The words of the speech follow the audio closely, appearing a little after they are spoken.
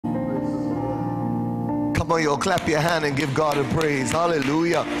Come on, y'all, clap your hand and give God a praise.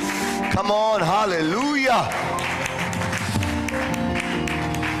 Hallelujah. Come on, hallelujah.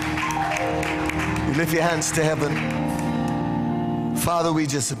 You lift your hands to heaven. Father, we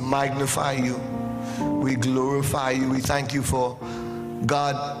just magnify you. We glorify you. We thank you for,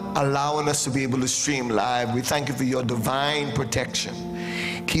 God, allowing us to be able to stream live. We thank you for your divine protection,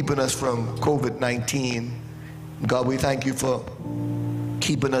 keeping us from COVID-19. God, we thank you for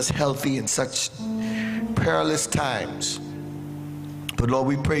keeping us healthy in such perilous times. But Lord,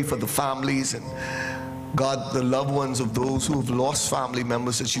 we pray for the families and, God, the loved ones of those who have lost family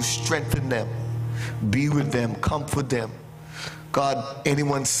members, that you strengthen them, be with them, comfort them. God,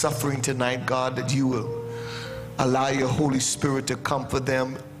 anyone suffering tonight, God, that you will allow your Holy Spirit to comfort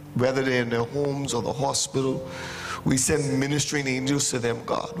them, whether they're in their homes or the hospital. We send ministering angels to them,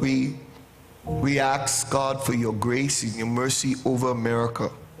 God. We ask, God, for your grace and your mercy over America.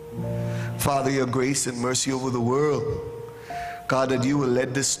 Father, your grace and mercy over the world. God, that you will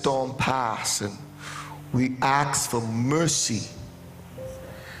let this storm pass, and we ask for mercy,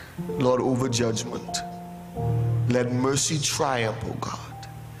 Lord, over judgment. Let mercy triumph, oh God.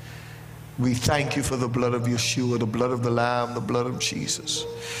 We thank you for the blood of Yeshua, the blood of the Lamb, the blood of Jesus.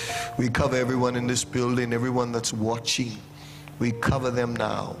 We cover everyone in this building, everyone that's watching. We cover them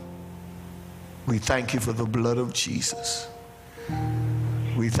now. We thank you for the blood of Jesus.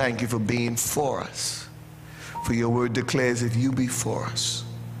 We thank you for being for us. For your word declares, if you be for us,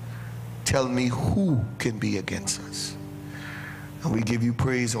 tell me who can be against us. And we give you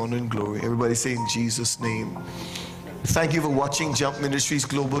praise, honor, and glory. Everybody say in Jesus' name. Thank you for watching J.U.M.P Ministries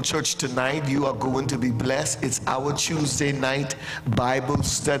Global Church tonight. You are going to be blessed. It's our Tuesday night Bible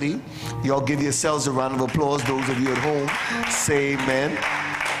study. Y'all give yourselves a round of applause. Those of you at home, say amen.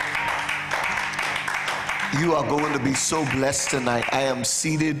 You are going to be so blessed tonight. I am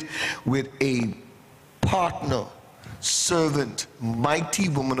seated with a partner, servant, mighty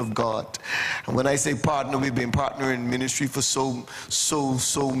woman of God. And when I say partner, we've been partnering in ministry for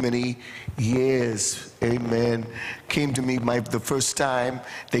so many years. Amen. Came to me, the first time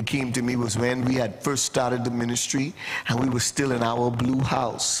they came to me was when we had first started the ministry and we were still in our blue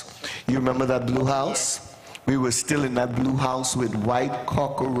house. You remember that blue house? We were still in that blue house with white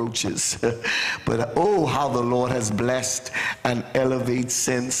cockroaches. But oh, how the Lord has blessed and elevated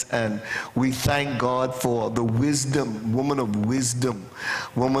since. And we thank God for the wisdom, woman of wisdom,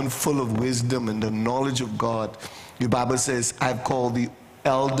 woman full of wisdom and the knowledge of God. The Bible says, I've called the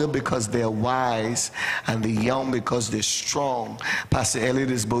elder because they're wise and the young because they're strong. Pastor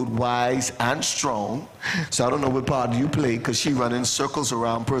Elliott is both wise and strong. So I don't know what part you play, because she running circles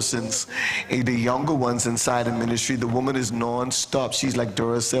around persons, the younger ones inside the ministry. The woman is non-stop. She's like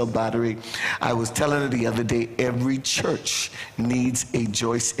Duracell battery. I was telling her the other day, every church needs a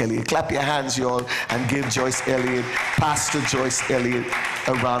Joyce Elliott. Clap your hands, y'all, and give Joyce Elliott, Pastor Joyce Elliott,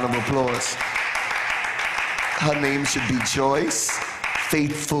 a round of applause. Her name should be Joyce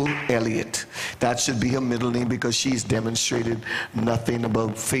Faithful Elliott. That should be her middle name, because she's demonstrated nothing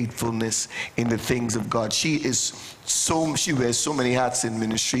about faithfulness in the things of God. She wears so many hats in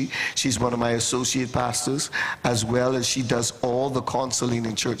ministry. She's one of my associate pastors, as well as she does all the counseling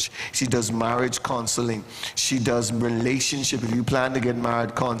in church. She does marriage counseling. She does relationship, if you plan to get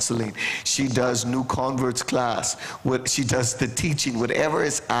married, counseling. She does new converts class. She does the teaching. Whatever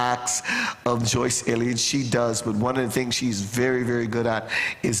is asked of Joyce Elliott, she does. But one of the things she's very, very good at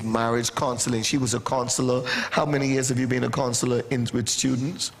is marriage counseling. She was a counselor. How many years have you been a counselor with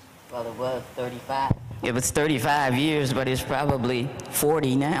students? Well, it was 35. It was 35 years, but it's probably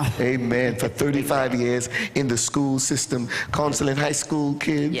 40 now. Amen. For 35 years in the school system, counseling high school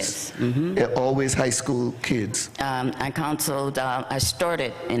kids? Yes. Always high school kids? I counseled, I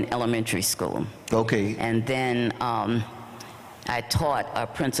started in elementary school. Okay. And then I taught a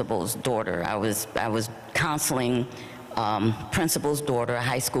principal's daughter. I was counseling principal's daughter, a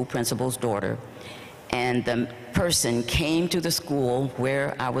high school principal's daughter. And the person came to the school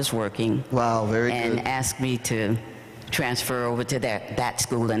where I was working. Wow, very good. And asked me to transfer over to that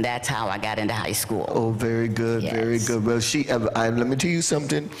school, and that's how I got into high school. Oh, very good, yes. Very good. Well, let me tell you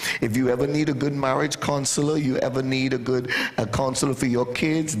something. If you ever need a good marriage counselor, you ever need a counselor for your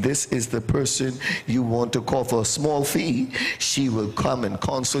kids, this is the person you want to call. For a small fee, she will come and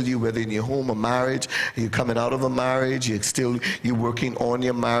counsel you, whether in your home or marriage, you're coming out of a marriage, you're working on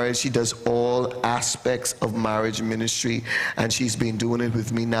your marriage. She does all aspects of marriage ministry, and she's been doing it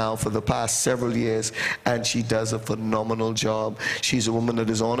with me now for the past several years, and she does a phenomenal job. She's a woman that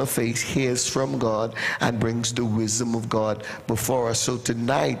is on her face, hears from God, and brings the wisdom of God before us. So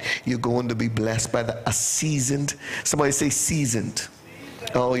tonight, you're going to be blessed by a seasoned, somebody say seasoned.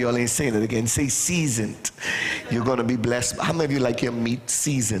 Oh, y'all ain't saying it again. Say seasoned. You're going to be blessed. How many of you like your meat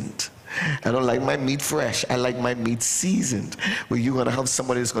seasoned? I don't like my meat fresh. I like my meat seasoned. Where you're going to have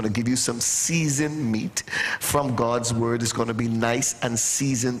somebody that's going to give you some seasoned meat from God's word. It's going to be nice and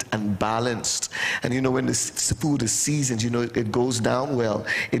seasoned and balanced. And you know, when the food is seasoned, you know, it goes down well.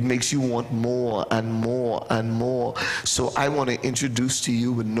 It makes you want more and more and more. So I want to introduce to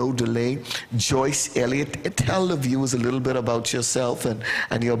you with no delay, Joyce Elliott. Tell the viewers a little bit about yourself and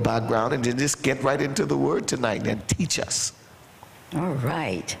your background, and then just get right into the word tonight and teach us. All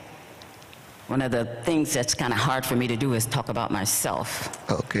right. One of the things that's kind of hard for me to do is talk about myself.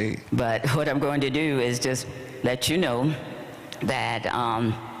 Okay. But what I'm going to do is just let you know that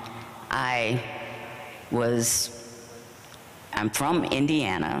I'm from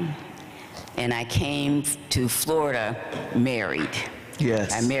Indiana, and I came to Florida married.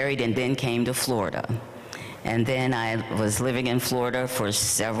 Yes. I married and then came to Florida. And then I was living in Florida for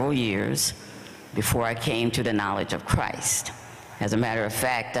several years before I came to the knowledge of Christ. As a matter of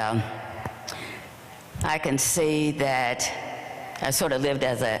fact, I can say that I sort of lived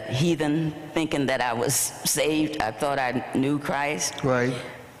as a heathen, thinking that I was saved. I thought I knew Christ. Right.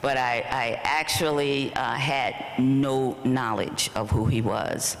 But I actually had no knowledge of who he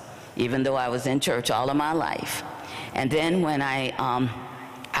was, even though I was in church all of my life. And then when I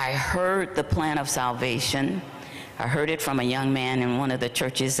heard the plan of salvation, I heard it from a young man in one of the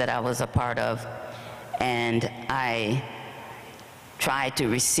churches that I was a part of, and I tried to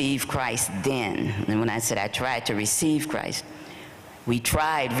receive Christ then. And when I said I tried to receive Christ, we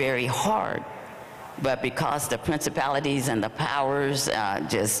tried very hard, but because the principalities and the powers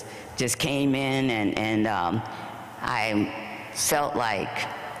just came in, and I felt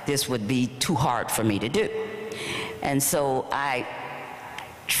like this would be too hard for me to do. And so I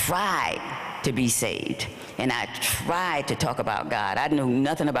tried to be saved, and I tried to talk about God. I knew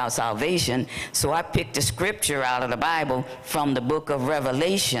nothing about salvation, so I picked a scripture out of the Bible from the book of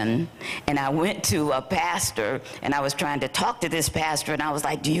Revelation, and I went to a pastor, and I was trying to talk to this pastor, and I was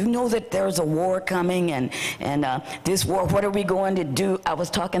like, do you know that there's a war coming, and this war, what are we going to do? I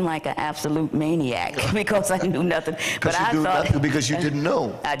was talking like an absolute maniac because I knew nothing. But I thought, nothing because you didn't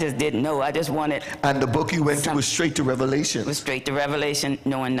know. I just didn't know. I just wanted. And the book you went to was straight to Revelation. Was straight to Revelation,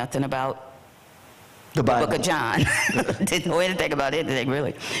 knowing nothing about the Bible. Book of John. Didn't know anything about anything,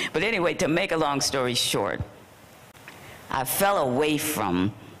 really. But anyway, to make a long story short, I fell away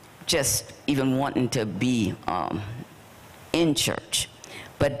from just even wanting to be in church.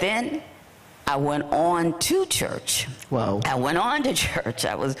 But then I went on to church. Wow. I went on to church.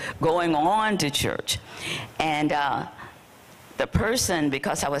 I was going on to church. And the person,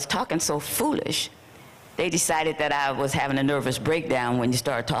 because I was talking so foolish, they decided that I was having a nervous breakdown when you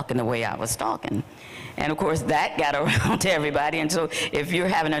started talking the way I was talking. And of course, that got around to everybody. And so if you're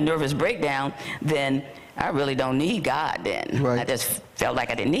having a nervous breakdown, then I really don't need God then. Right. I just felt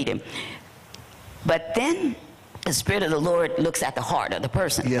like I didn't need him. But then the Spirit of the Lord looks at the heart of the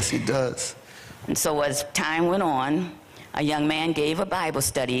person. Yes, he does. And so as time went on, a young man gave a Bible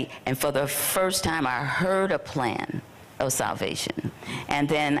study, and for the first time I heard a plan of salvation. And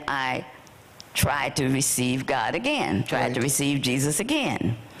then I tried to receive God again, tried to receive Jesus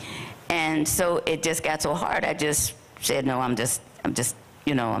again. And so it just got so hard, I just said, no, I'm just,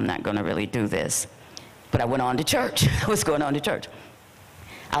 you know, I'm not going to really do this. But I went on to church. I was going on to church.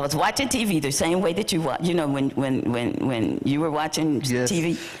 I was watching TV the same way that you watch. You know, when you were watching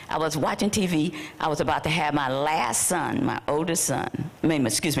TV, I was watching TV. I was about to have my last son, my oldest son,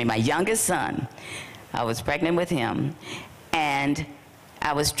 my youngest son. I was pregnant with him. And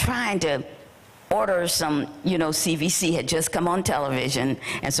I was trying to order some, you know, CVC had just come on television,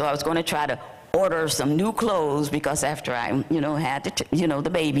 and so I was going to try to order some new clothes because after I, you know, had the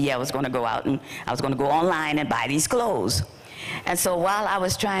baby, I was going to go out and I was going to go online and buy these clothes. And so while I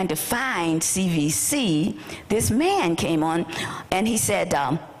was trying to find CVC, this man came on, and he said,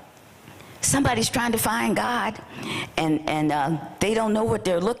 somebody's trying to find God, and they don't know what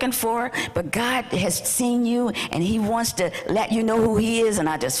they're looking for, but God has seen you, and he wants to let you know who he is. And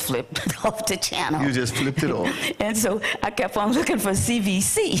I just flipped off the channel. You just flipped it off. And so I kept on looking for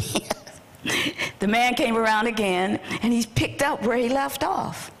CVC. The man came around again, and he picked up where he left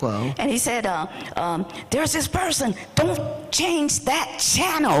off. Wow. And he said, there's this person. Don't change that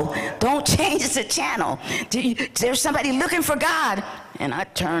channel. Don't change the channel. There's somebody looking for God. And I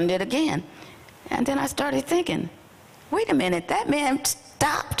turned it again. And then I started thinking, wait a minute, that man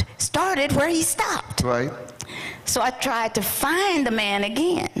started where he stopped. Right. So I tried to find the man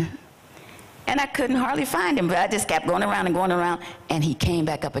again. And I couldn't hardly find him, but I just kept going around, and he came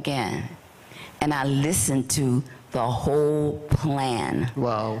back up again. And I listened to the whole plan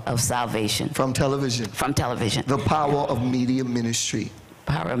Wow. of salvation. From television. From television. The power of media ministry.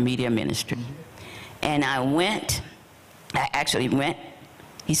 Power of media ministry. And I actually went,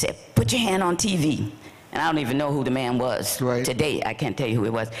 he said, put your hand on TV. And I don't even know who the man was. Right. Today, I can't tell you who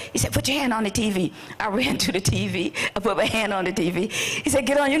it was. He said, put your hand on the TV. I ran to the TV. I put my hand on the TV. He said,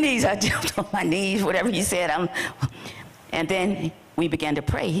 get on your knees. I jumped on my knees, whatever he said. And then we began to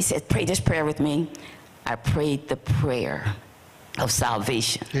pray. He said, pray this prayer with me. I prayed the prayer of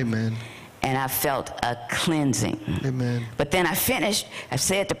salvation. Amen. And I felt a cleansing. Amen. But then I finished, I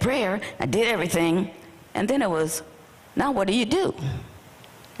said the prayer, I did everything, and then it was, now what do you do?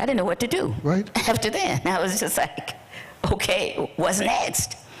 I didn't know what to do. Right. After that, I was just like, okay, what's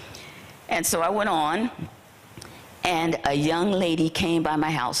next? And so I went on, and a young lady came by my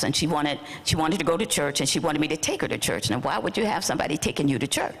house, and she wanted to go to church, and she wanted me to take her to church. Now, why would you have somebody taking you to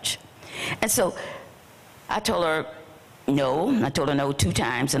church? And so I told her no. I told her no 2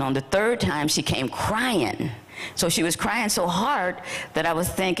 times, and on the 3rd time, she came crying. So she was crying so hard that I was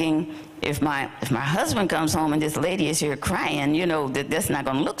thinking, if my husband comes home and this lady is here crying, you know, that's not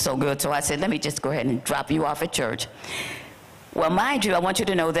going to look so good. So I said, let me just go ahead and drop you off at church. Well, mind you, I want you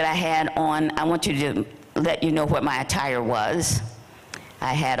to know that I want you to let you know what my attire was.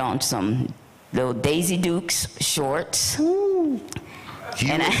 I had on some little Daisy Dukes shorts. Ooh.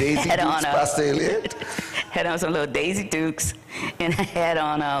 And I Daisy had Dukes, on Pastor Elliott? Had on some little Daisy Dukes, and I had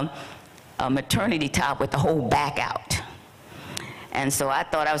on a maternity top with the whole back out. And so I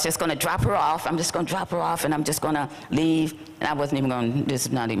thought I was just going to drop her off. I'm just going to drop her off, and I'm just going to leave. And I wasn't even going to, this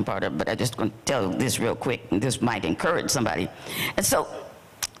is not even part of it, but I'm just going to tell this real quick. And this might encourage somebody. And so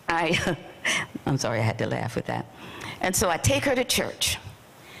I'm sorry I had to laugh with that. And so I take her to church.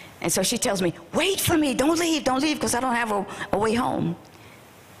 And so she tells me, wait for me, don't leave, because I don't have a way home.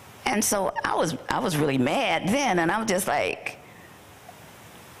 And so I was really mad then, and I'm just like,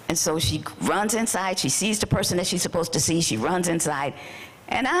 and so she runs inside, she sees the person that she's supposed to see, she runs inside,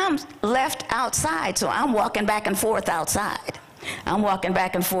 and I'm left outside, so I'm walking back and forth outside. I'm walking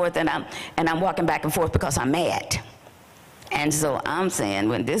back and forth, and I'm walking back and forth because I'm mad. And so I'm saying,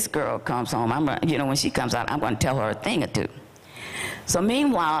 when this girl comes home, when she comes out, I'm going to tell her a thing or two. So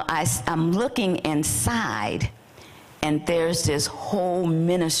meanwhile, I'm looking inside, and there's this whole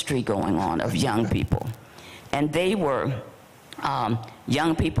ministry going on of young people. And they were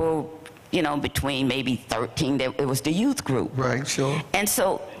young people, between maybe 13, it was the youth group. Right, sure. And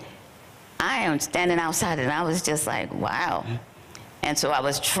so I am standing outside, and I was just like, wow. And so I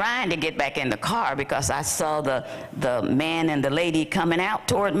was trying to get back in the car because I saw the man and the lady coming out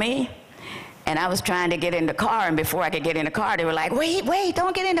toward me. And I was trying to get in the car, and before I could get in the car, they were like, wait,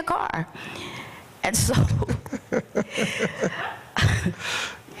 don't get in the car. And so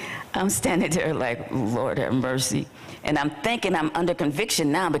I'm standing there like, Lord have mercy. And I'm thinking I'm under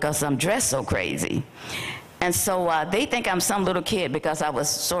conviction now because I'm dressed so crazy. And so they think I'm some little kid because I was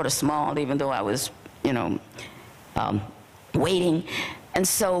sort of small, even though I was, waiting. And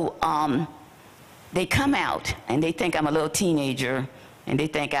so they come out, and they think I'm a little teenager, and they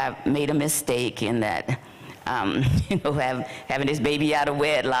think I've made a mistake in that, having this baby out of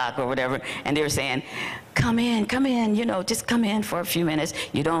wedlock or whatever. And they were saying, come in, just come in for a few minutes.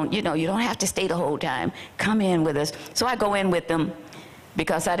 You don't have to stay the whole time. Come in with us. So I go in with them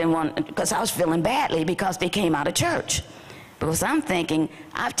because I was feeling badly because they came out of church. Because I'm thinking,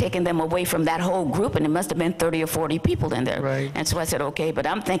 I've taken them away from that whole group, and it must have been 30 or 40 people in there. Right. And so I said, okay, but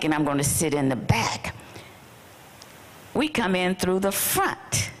I'm thinking I'm going to sit in the back. We come in through the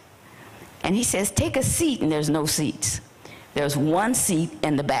front, and he says, take a seat, and there's no seats. There's one seat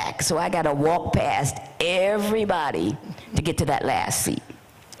in the back, so I got to walk past everybody to get to that last seat.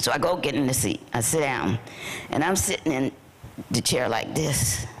 So I go get in the seat. I sit down, and I'm sitting in the chair like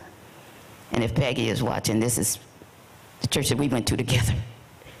this. And if Peggy is watching, this is the church that we went to together.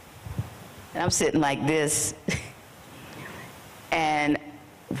 And I'm sitting like this, and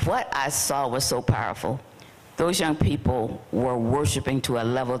what I saw was so powerful. Those young people were worshiping to a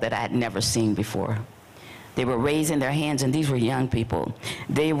level that I had never seen before. They were raising their hands, and these were young people.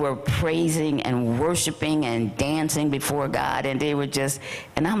 They were praising and worshiping and dancing before God, and they were just,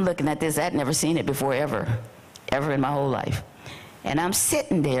 and I'm looking at this, I'd never seen it before ever in my whole life. And I'm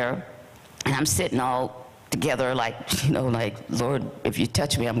sitting there, and I'm sitting all together like, like, Lord, if you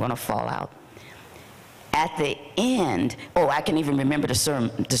touch me, I'm going to fall out. At the end, I can even remember the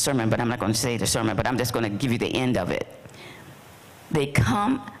sermon, but I'm not going to say the sermon, but I'm just going to give you the end of it. They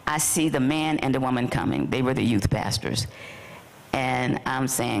come, I see the man and the woman coming. They were the youth pastors. And I'm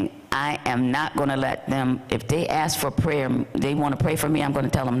saying, I am not going to let them, if they ask for prayer, they want to pray for me, I'm going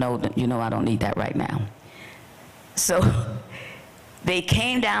to tell them, no, I don't need that right now. So they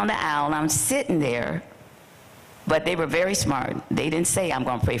came down the aisle, and I'm sitting there, but they were very smart. They didn't say, I'm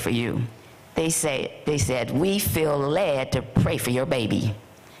going to pray for you. They said, we feel led to pray for your baby.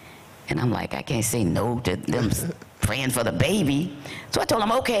 And I'm like, I can't say no to them praying for the baby. So I told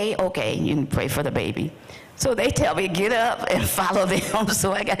them, okay, you can pray for the baby. So they tell me, get up and follow them.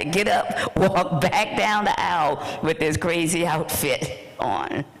 So I got to get up, walk back down the aisle with this crazy outfit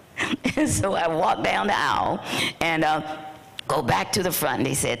on. And so I walked down the aisle and go back to the front. And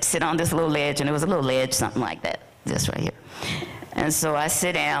they said, sit on this little ledge. And it was a little ledge, something like that, this right here. And so I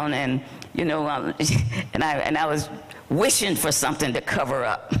sit down and, you know, and I was wishing for something to cover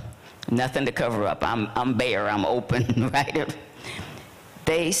up. Nothing to cover up. I'm bare, I'm open, right?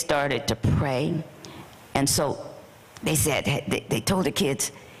 They started to pray. And so they said, they told the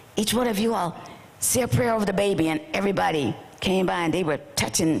kids, each one of you all say a prayer over the baby. And everybody came by and they were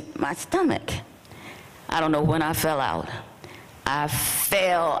touching my stomach. I don't know when I fell out. I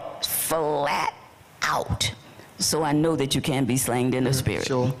fell flat out. So I know that you can be slanged in the spirit.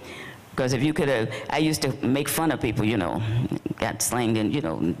 Sure. Because if you could have, I used to make fun of people, you know, got slanged in, you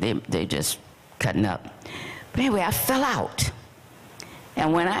know, they just cutting up. But anyway, I fell out.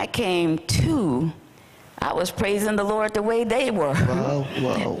 And when I came to, I was praising the Lord the way they were. Wow,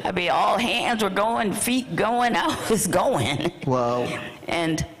 wow. I mean, all hands were going, feet going, I was going. Wow.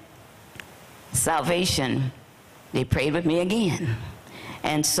 And salvation, they prayed with me again.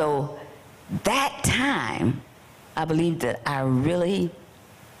 And so that time, I believe that I really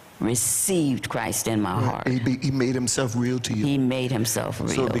received Christ in my heart. He made himself real to you. He made himself real.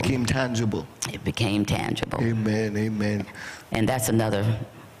 So it became tangible. It became tangible. Amen, amen. And that's another,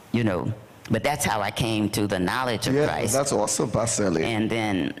 you know, but that's how I came to the knowledge of Christ. That's awesome, Pastor Elliott. And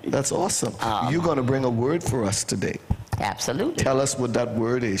then... That's awesome. You're going to bring a word for us today. Absolutely. Tell us what that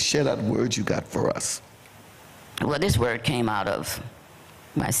word is. Share that word you got for us. Well, this word came out of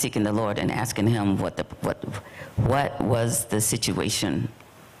my seeking the Lord and asking him what was the situation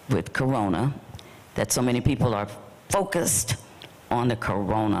with corona, that so many people are focused on the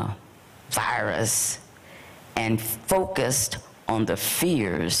coronavirus and focused on the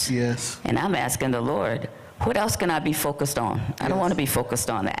fears. Yes. And I'm asking the Lord, what else can I be focused on? I don't want to be focused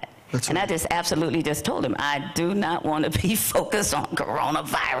on that. That's and right. I just absolutely just told him, I do not want to be focused on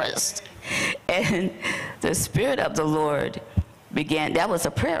coronavirus. And the Spirit of the Lord began, that was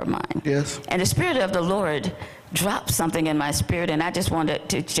a prayer of mine. Yes. And the Spirit of the Lord dropped something in my spirit, and I just wanted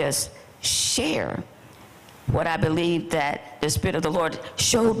to just share what I believe that the Spirit of the Lord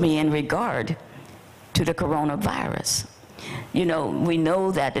showed me in regard to the coronavirus. You know, we know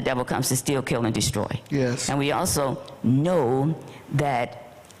that the devil comes to steal, kill, and destroy. Yes. And we also know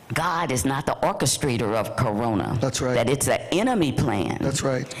that God is not the orchestrator of corona. That's right. That it's an enemy plan. That's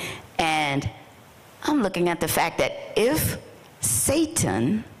right. And I'm looking at the fact that if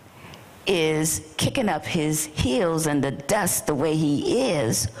Satan is kicking up his heels in the dust the way he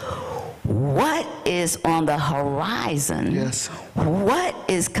is, what is on the horizon? Yes. What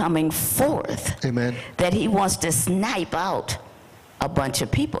is coming forth? Amen. That he wants to snipe out a bunch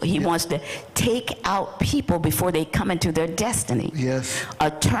of people. He wants to take out people before they come into their destiny. Yes.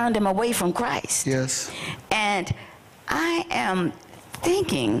 Or turn them away from Christ. Yes. And I am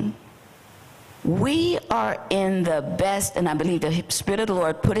thinking we are in the best, and I believe the Spirit of the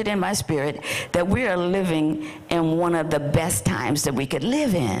Lord put it in my spirit, that we are living in one of the best times that we could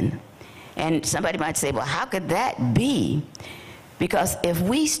live in. And somebody might say, well, how could that be? Because if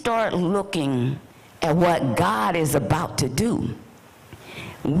we start looking at what God is about to do,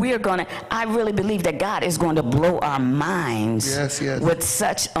 I really believe that God is going to blow our minds with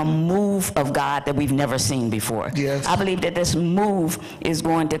such a move of God that we've never seen before. Yes. I believe that this move is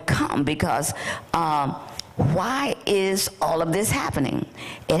going to come because why is all of this happening?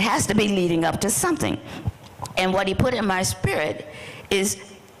 It has to be leading up to something. And what he put in my spirit is,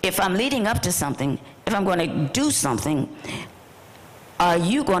 if I'm leading up to something, if I'm going to do something, are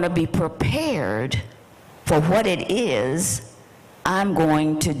you going to be prepared for what it is I'm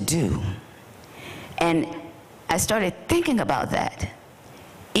going to do? And I started thinking about that.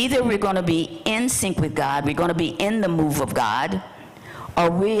 Either we're going to be in sync with God, we're going to be in the move of God, or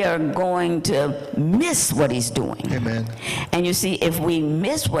we are going to miss what he's doing. Amen. And you see, if we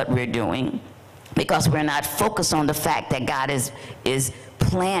miss what we're doing, because we're not focused on the fact that God is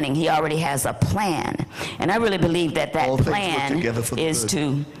planning, he already has a plan. And I really believe that plan is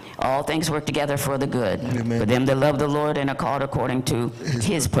to all things work together for the good. Amen. For them that love the Lord and are called according to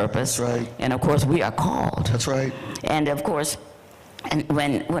his purpose. That's right. And of course we are called. That's right. And of course, and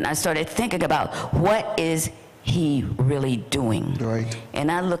when I started thinking about what is he really doing, right,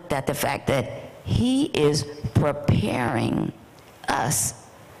 and I looked at the fact that he is preparing us.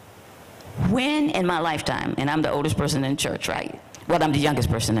 When in my lifetime, and I'm the oldest person in church, right? Well, I'm the youngest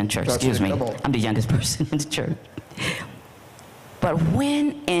person in church, excuse me. I'm the youngest person in the church. But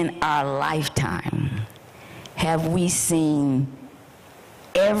when in our lifetime have we seen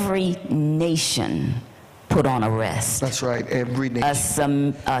every nation put on a rest? That's right, every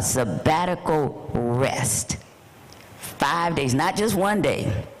nation. A sabbatical rest. 5 days, not just one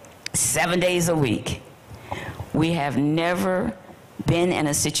day, 7 days a week. We have never been in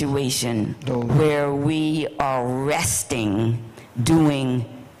a situation where we are resting, doing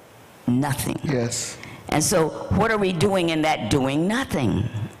nothing. Yes. And so what are we doing in that doing nothing?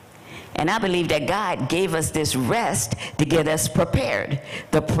 And I believe that God gave us this rest to get us prepared,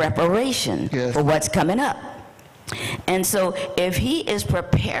 the preparation for what's coming up. And so if he is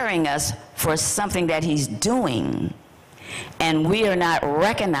preparing us for something that he's doing, and we are not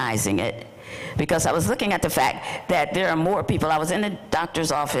recognizing it, because I was looking at the fact that there are more people. I was in the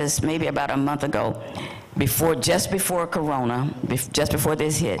doctor's office maybe about a month ago, just before Corona, just before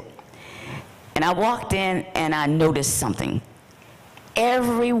this hit. And I walked in and I noticed something.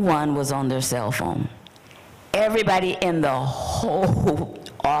 Everyone was on their cell phone. Everybody in the whole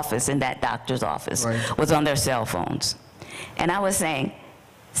office, in that doctor's office, was on their cell phones. And I was saying,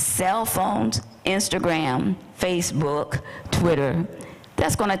 cell phones, Instagram, Facebook, Twitter,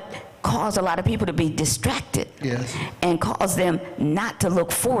 that's going to cause a lot of people to be distracted and cause them not to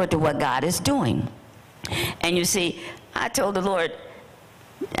look forward to what God is doing. And you see, I told the Lord,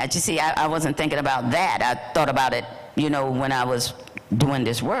 you see, I wasn't thinking about that. I thought about it, you know, when I was doing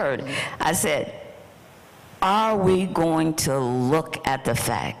this word. I said, are we going to look at the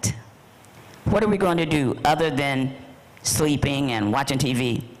fact? What are we going to do other than sleeping and watching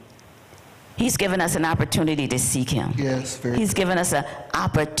TV? He's given us an opportunity to seek him. Yes, very He's given us an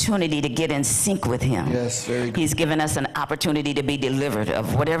opportunity to get in sync with him. Yes, very good. He's given us an opportunity to be delivered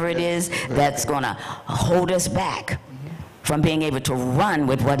of whatever it is that's going to hold us back from being able to run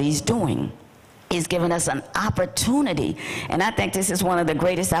with what he's doing. He's given us an opportunity, and I think this is one of the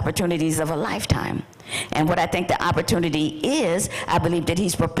greatest opportunities of a lifetime. And what I think the opportunity is, I believe that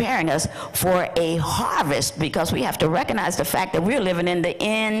he's preparing us for a harvest, because we have to recognize the fact that we're living in the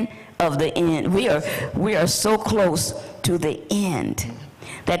end of the end. We are so close to the end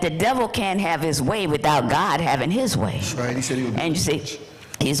that the devil can't have his way without God having his way. That's right. He said he would. And you see,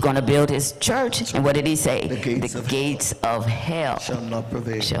 he's going to build his church, and what did he say? The gates of hell shall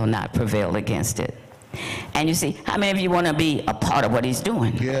not prevail against it. And you see, how many of you want to be a part of what he's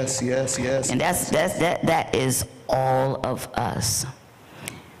doing? Yes, yes, yes. And that is all of us.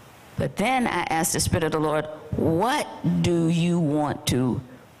 But then I asked the Spirit of the Lord, what do you want to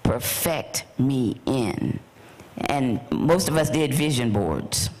perfect me in? And most of us did vision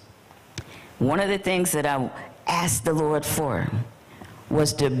boards. One of the things that I asked the Lord for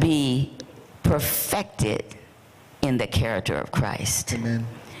was to be perfected in the character of Christ. Amen.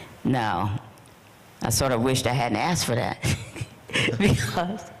 Now, I sort of wished I hadn't asked for that.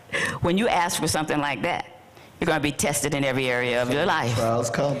 Because when you ask for something like that, you're going to be tested in every area of your life. Trials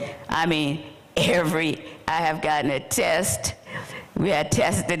come. I mean, I have gotten a test. We had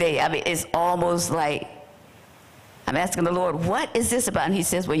tests today. I mean, it's almost like I'm asking the Lord, what is this about? And he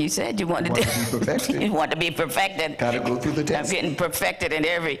says, well, you said you wanted to be perfected. You want to be perfected. Got to go through the test. I'm getting perfected in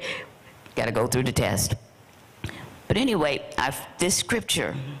got to go through the test. But anyway, this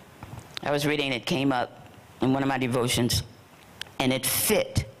scripture, I was reading, it came up in one of my devotions, and it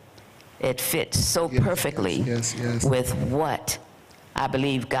fit so perfectly with what I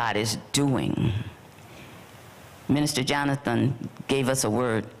believe God is doing. Minister Jonathan gave us a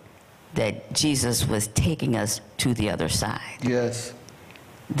word that Jesus was taking us to the other side. Yes.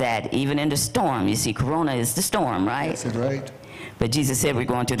 That even in the storm, you see, Corona is the storm, right? Yes, that's right. But Jesus said we're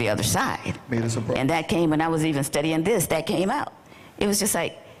going to the other side. Made us a promise. And that came when I was even studying this, that came out. It was just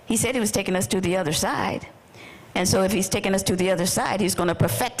like, he said he was taking us to the other side. And so if he's taking us to the other side, he's going to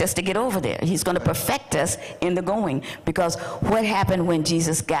perfect us to get over there. He's going to perfect us in the going. Because what happened when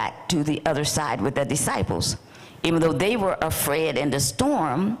Jesus got to the other side with the disciples? Even though they were afraid in the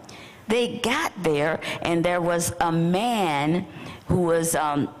storm, they got there, and there was a man who was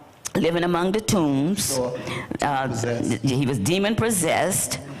living among the tombs. He was demon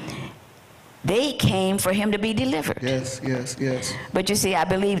possessed. They came for him to be delivered. Yes, yes, yes. But you see, I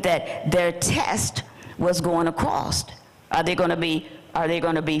believe that their test was going across. Are they going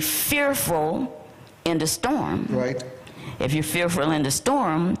to be fearful in the storm? Right. If you're fearful in the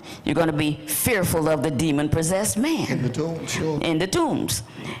storm, you're going to be fearful of the demon-possessed man. In the tombs, sure. In the tombs.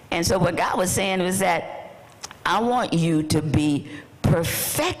 And so what God was saying was that I want you to be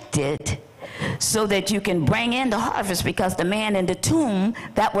perfected so that you can bring in the harvest, because the man in the tomb,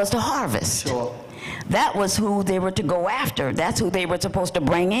 that was the harvest. Sure. That was who they were to go after. That's who they were supposed to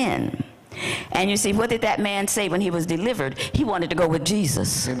bring in. And you see, what did that man say when he was delivered? He wanted to go with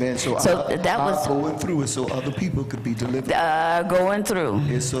Jesus. Amen. So that was going through it so other people could be delivered. Going through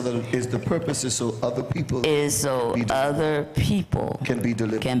Is so that is the purpose is so other people other people can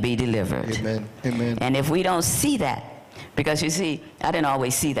be delivered. Amen. Amen. And if we don't see that, because you see, I didn't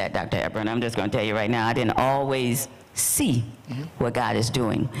always see that, Dr. Hepburn. I'm just going to tell you right now, I didn't always see what God is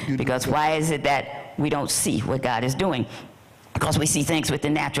doing. Because why is it that we don't see what God is doing? Because we see things with the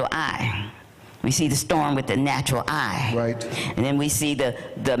natural eye. We see the storm with the natural eye. Right. And then we see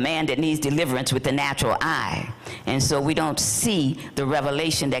the man that needs deliverance with the natural eye. And so we don't see the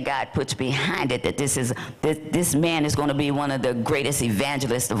revelation that God puts behind it, that this man is going to be one of the greatest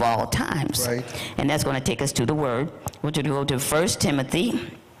evangelists of all times. Right. And that's going to take us to the Word. I want you to go to 1 Timothy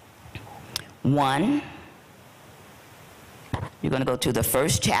 1. You're going to go to the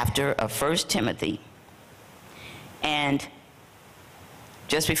first chapter of 1 Timothy. And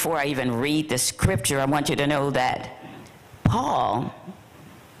just before I even read the scripture, I want you to know that Paul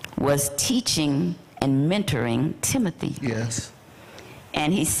was teaching and mentoring Timothy. Yes.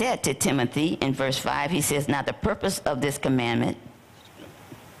 And he said to Timothy in verse 5, he says, now the purpose of this commandment,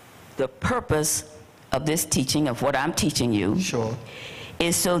 the purpose of this teaching, of what I'm teaching you, Sure.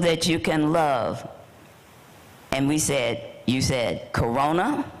 is so that you can love. And you said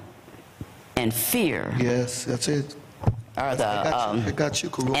corona and fear. Yes, that's it. Are the, I got you.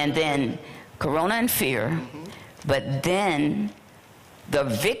 Corona. and then corona and fear, but then the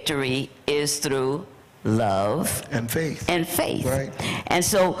victory is through love and faith. and faith. Right. And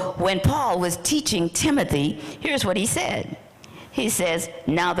so when Paul was teaching Timothy, here's what he said. He says,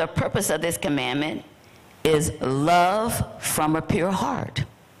 now the purpose of this commandment is love from a pure heart.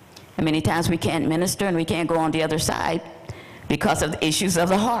 And many times we can't minister and we can't go on the other side because of the issues of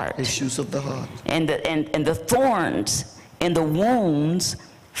the heart. Issues of the heart. And the thorns and the wounds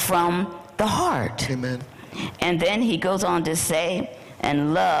from the heart. Amen. And then he goes on to say,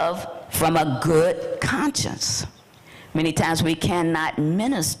 and love from a good conscience. Many times we cannot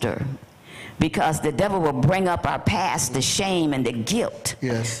minister because the devil will bring up our past, the shame and the guilt.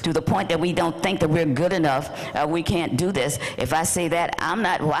 Yes. To the point that we don't think that we're good enough. We can't do this. If I say that, how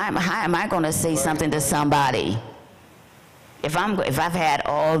am I going to say something to somebody? If I've had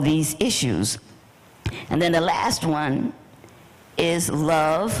all these issues. And then the last one is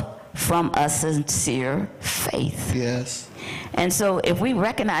love from a sincere faith. Yes. And so if we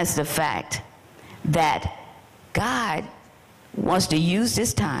recognize the fact that God wants to use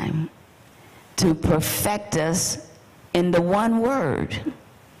this time to perfect us in the one word,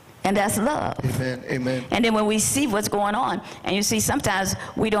 and that's love. Amen. Amen. And then when we see what's going on, and you see sometimes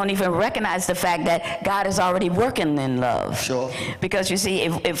we don't even recognize the fact that God is already working in love. Sure. Because you see,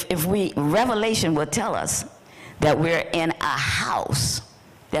 Revelation will tell us that we're in a house,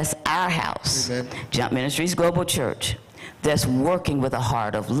 that's our house, Amen. J.U.M.P Ministries Global Church, that's working with a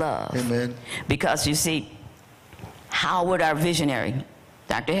heart of love. Amen. Because you see, how would our visionary,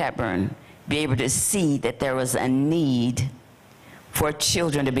 Dr. Hepburn, be able to see that there was a need for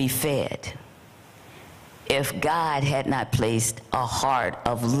children to be fed if God had not placed a heart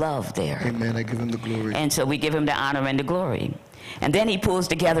of love there? Amen. I give him the glory. And so we give him the honor and the glory. And then he pulls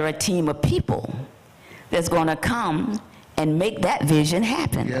together a team of people that's going to come and make that vision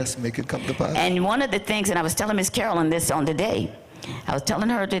happen. Yes, make it come to pass. And one of the things, and I was telling Miss Carolyn this on today, I was telling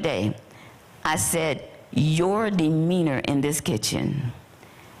her today, I said, your demeanor in this kitchen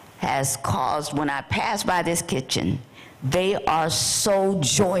has caused, when I pass by this kitchen, they are so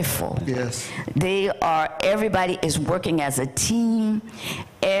joyful. Yes. Everybody is working as a team.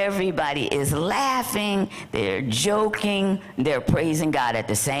 Everybody is laughing. They're joking. They're praising God at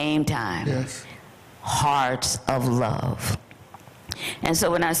the same time. Yes. Hearts of love. And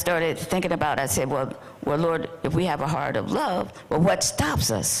so when I started thinking about it, I said, well, Lord, if we have a heart of love, well, what stops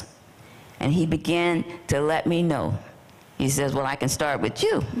us? And he began to let me know. He says, well, I can start with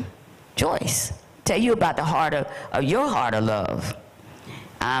you, Joyce. Tell you about the heart of your heart of love.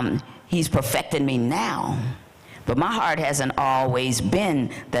 He's perfecting me now. But my heart hasn't always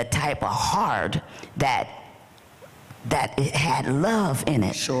been the type of heart that it had love in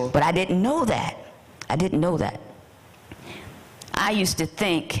it. Sure. But I didn't know that. I didn't know that. I used to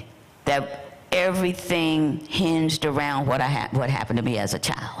think that everything hinged around what happened to me as a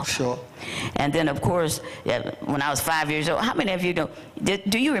child. Sure. And then, of course, when I was 5 years old, how many of you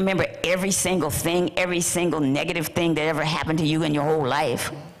do you remember every single thing, every single negative thing that ever happened to you in your whole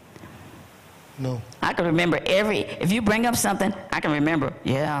life? No. I can remember if you bring up something, I can remember,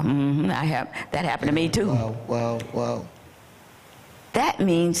 yeah, that happened to me too. Wow, wow, wow. That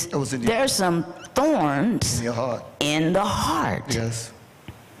means there's some thorns In your heart. in the heart. Yes.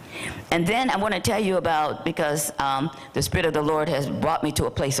 And then I want to tell you about, because the Spirit of the Lord has brought me to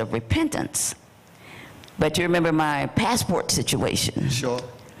a place of repentance. But you remember my passport situation. Sure.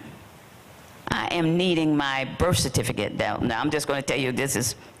 I am needing my birth certificate now. Now I'm just going to tell you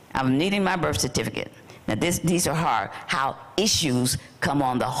I'm needing my birth certificate. Now these are hard, how issues come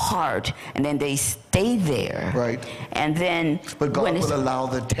on the heart and then they stay there. Right. And then But God will allow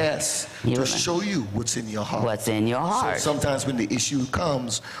the test to show you what's in your heart. What's in your heart. So sometimes when the issue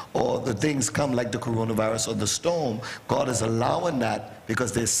comes or the things come like the coronavirus or the storm, God is allowing that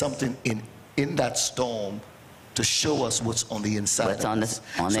because there's something in that storm to show us what's on the inside. What's on the so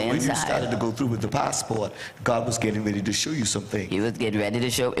inside. when you started to go through with the passport, God was getting ready to show you something. He was getting ready to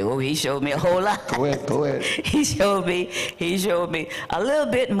show. Oh, he showed me a whole lot. Go ahead. He showed me a little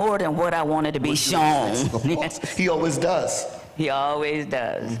bit more than what I wanted to be shown. He always does. He always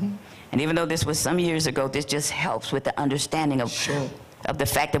does. And even though this was some years ago, this just helps with the understanding of of the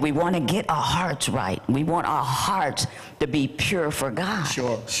fact that we want to get our hearts right. We want our hearts to be pure for God.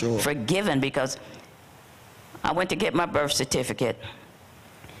 Sure. Forgiven, because I went to get my birth certificate.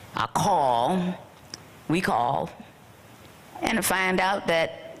 We call, and to find out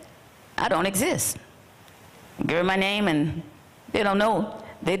that I don't exist. Give her my name, and they don't know.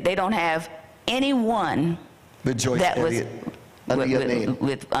 They don't have anyone With Joyce that Elliott, under your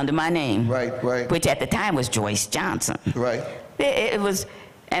name. Under my name. Right. Which at the time was Joyce Johnson. Right. It was,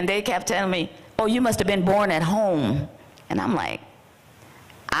 and they kept telling me, oh, you must have been born at home. And I'm like,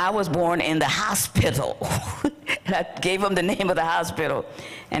 I was born in the hospital. And I gave them the name of the hospital.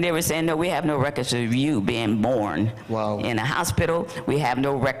 And they were saying, no, we have no records of you being born. Wow. In a hospital, we have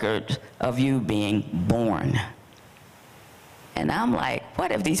no record of you being born. And I'm like, what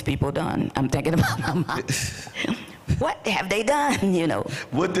have these people done? I'm thinking about my mom. What have they done, you know?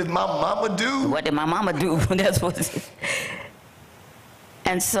 What did my mama do? What did my mama do? That's what.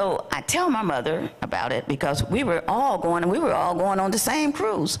 And so I tell my mother about it because we were all going on the same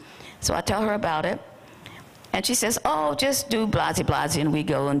cruise. So I tell her about it. And she says, oh, just do blasey blasey, and we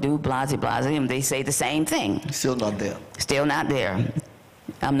go and do blasey blasey, and they say the same thing. Still not there. Still not there.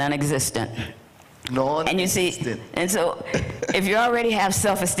 I'm non-existent. And you see, and so if you already have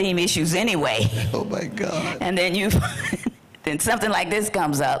self-esteem issues anyway, oh my God, and then then something like this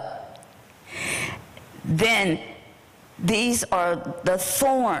comes up, then these are the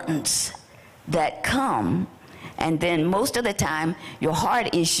thorns that come. And then most of the time, your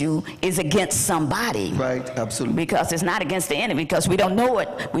heart issue is against somebody. Right, absolutely. Because it's not against the enemy, because we don't know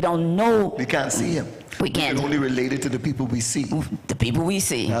it. We don't know. We can't see him. We can't. We can only relate it to the people we see. The people we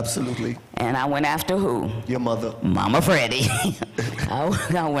see. Absolutely. And I went after who? Your mother. Mama Freddie.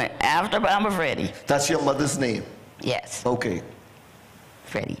 I went after Mama Freddie. That's your mother's name? Yes. Okay.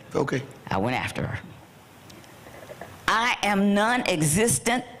 Freddie. Okay. I went after her. I am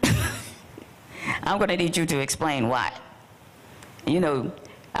non-existent. I'm going to need you to explain why. You know,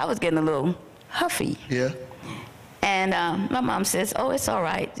 I was getting a little huffy. Yeah. And my mom says, oh, it's all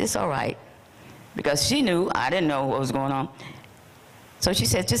right. It's all right. Because she knew I didn't know what was going on. So she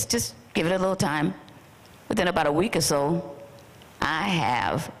said, just give it a little time. Within about a week or so, I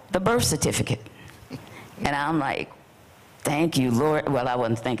have the birth certificate. And I'm like, thank you, Lord. Well, I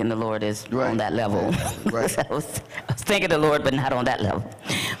wasn't thinking the Lord is on that level. Right. I was thinking the Lord, but not on that level.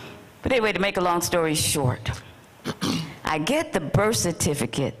 But anyway, to make a long story short, I get the birth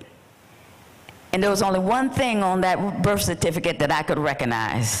certificate, and there was only one thing on that birth certificate that I could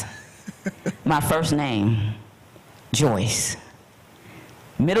recognize. My first name, Joyce.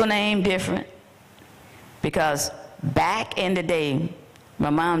 Middle name different, because back in the day, my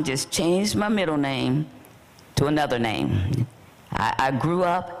mom just changed my middle name to another name. I grew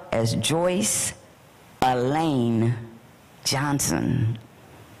up as Joyce Elaine Johnson.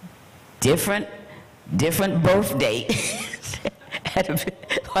 Different birth date.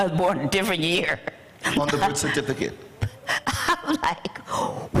 I was born a different year. On the birth certificate. I'm like,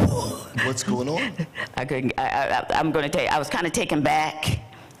 what's going on? I'm going to tell you, I was kind of taken back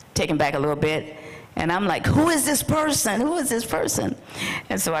a little bit. And I'm like, who is this person? Who is this person?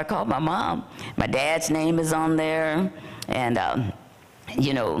 And so I called my mom. My dad's name is on there. And,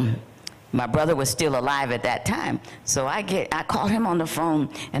 you know, my brother was still alive at that time. So I called him on the phone,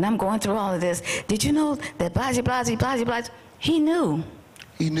 and I'm going through all of this. Did you know that blasey, blasey, blasey, blasey? He knew.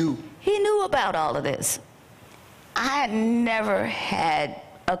 He knew. He knew about all of this. I never had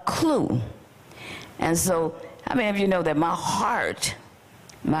a clue. And so, how many of you know that my heart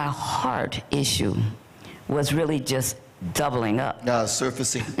my heart issue was really just doubling up. Now it's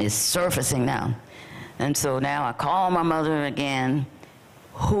surfacing. It's surfacing now. And so now I call my mother again.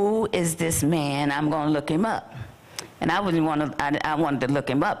 Who is this man? I'm going to look him up. And I wanted to look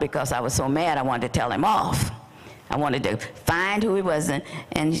him up because I was so mad I wanted to tell him off. I wanted to find who he was.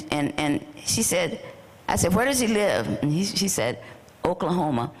 And she said, I said, where does he live? And she said,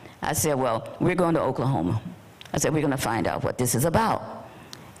 Oklahoma. I said, well, we're going to Oklahoma. I said, we're going to find out what this is about.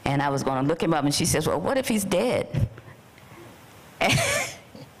 And I was going to look him up, and she says, well, what if he's dead?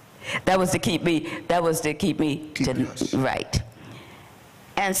 That was to keep me, right.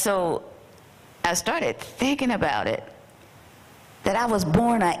 And so I started thinking about it, that I was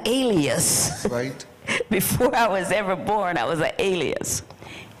born an alias. Right. Before I was ever born, I was an alias.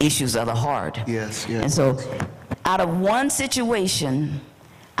 Issues of the heart. Yes, yes. And so out of one situation,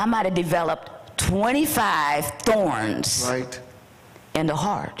 I might have developed 25 thorns. Right. In the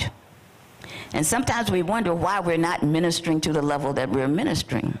heart. And sometimes we wonder why we're not ministering to the level that we're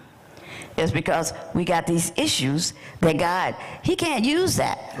ministering. It's because we got these issues that God, he can't use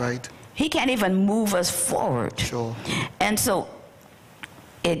that. Right. He can't even move us forward. Sure. And so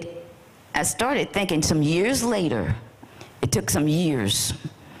I started thinking some years later, it took some years.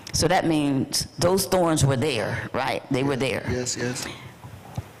 So that means those thorns were there, right? They were there. Yes, yes.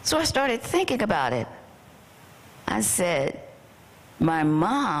 So I started thinking about it. I said, my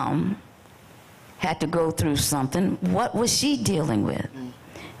mom had to go through something. What was she dealing with?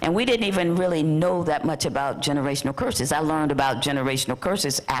 And we didn't even really know that much about generational curses. I learned about generational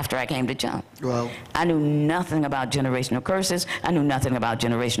curses after I came to J.U.M.P. Wow. I knew nothing about generational curses. I knew nothing about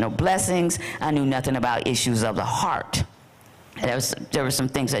generational blessings. I knew nothing about issues of the heart. There were some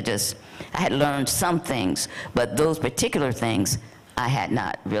things I had learned some things, but those particular things I had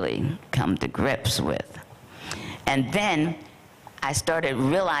not really come to grips with. And then I started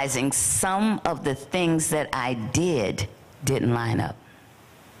realizing some of the things that I didn't line up.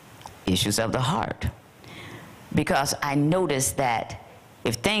 Issues of the heart. Because I noticed that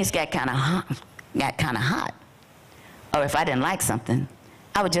if things got kind of hot, or if I didn't like something,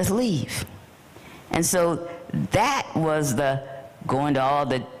 I would just leave. And so that was the going to all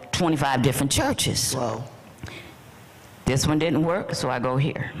the 25 different churches. Wow. This one didn't work, so I go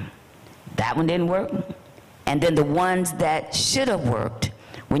here. That one didn't work. And then the ones that should have worked,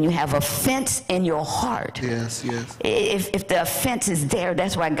 when you have offense in your heart. Yes, yes. If the offense is there,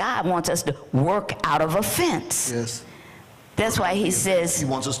 that's why God wants us to work out of offense. Yes. That's why he says he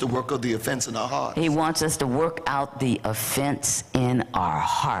wants us to work out the offense in our hearts. He wants us to work out the offense in our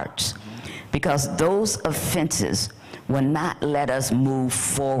hearts. Because those offenses will not let us move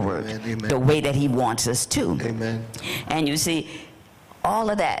forward. Amen, amen. The way that he wants us to. Amen. And you see, all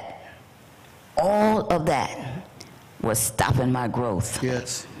of that was stopping my growth.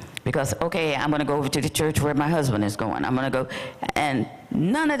 Yes. Because, okay, I'm going to go over to the church where my husband is going. I'm going to go, and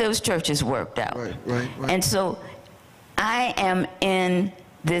none of those churches worked out. Right, right, right. And so I am in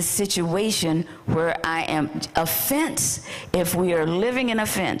this situation where I am offense. If we are living in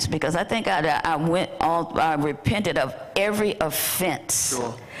offense, because I think I repented of every offense.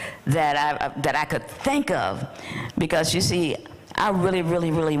 Sure. that I could think of, because you see, I really,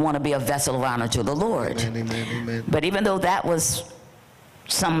 really, really want to be a vessel of honor to the Lord. Amen, amen, amen. But even though that was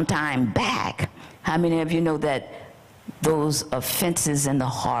some time back, how many of you know that those offenses in the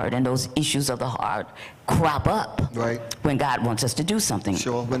heart and those issues of the heart crop up right when God wants us to do something?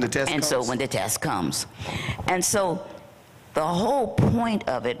 Sure, when the test comes. And so when the test comes. And so the whole point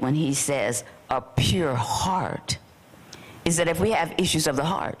of it, when he says a pure heart, is that if we have issues of the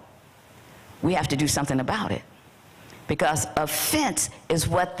heart, we have to do something about it. Because offense is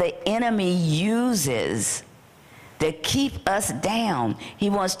what the enemy uses to keep us down. He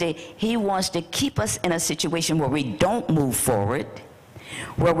wants to keep us in a situation where we don't move forward,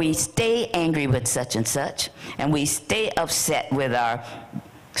 where we stay angry with such and such, and we stay upset with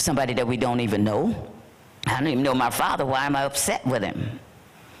somebody that we don't even know. I don't even know my father. Why am I upset with him?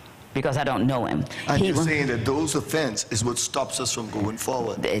 Because I don't know him. And you're saying that those offense is what stops us from going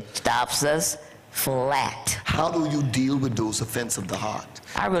forward. It stops us flat. How do you deal with those offense of the heart?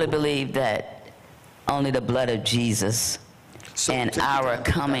 I really believe that only the blood of Jesus and our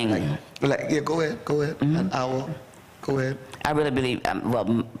coming. Yeah, go ahead. Mm-hmm. An hour. Go ahead. I really believe,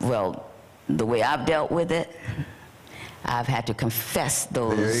 well, the way I've dealt with it, I've had to confess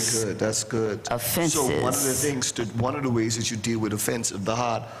those. Very good. That's good. Offenses. So one of the ways that you deal with offense of the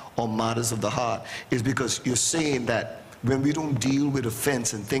heart or matters of the heart is because you're saying that when we don't deal with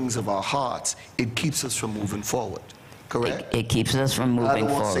offense and things of our hearts, it keeps us from moving forward. Correct? It keeps us from moving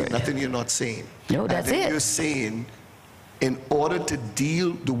forward. I don't want to say nothing you're not saying. No, that's it. You're saying in order to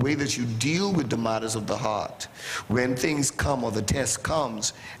deal the way that you deal with the matters of the heart, when things come or the test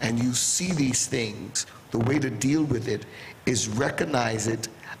comes and you see these things, the way to deal with it is recognize it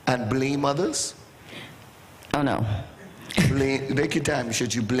and blame others? Oh, no. Take your time.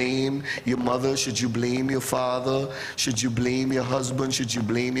 Should you blame your mother? Should you blame your father? Should you blame your husband? Should you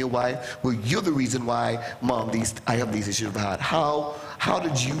blame your wife? Well, you're the reason why, Mom, I have these issues of the heart. How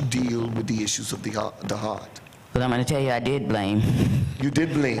did you deal with the issues of the heart? Well, I'm going to tell you, I did blame. You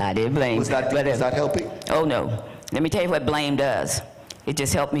did blame? I did blame. Was that helping? Oh, no. Let me tell you what blame does. It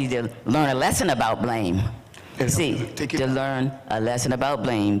just helped me to learn a lesson about blame. To learn a lesson about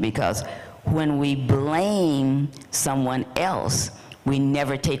blame, because when we blame someone else, we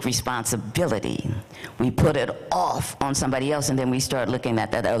never take responsibility. We put it off on somebody else, and then we start looking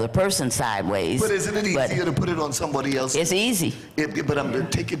at that other person sideways. But isn't it easier to put it on somebody else? It's easy. But I'm going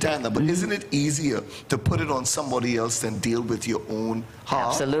to take your time now. But isn't it easier to put it on somebody else than deal with your own heart?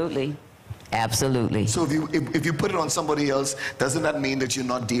 Absolutely. Absolutely. So if you put it on somebody else, doesn't that mean that you're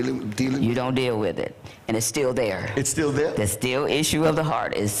not dealing? You don't deal with it, and it's still there. It's still there? The still issue of the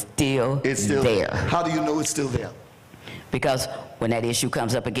heart is still there. How do you know it's still there? Because when that issue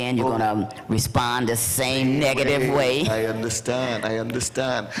comes up again, you're going to respond the same negative way. I understand.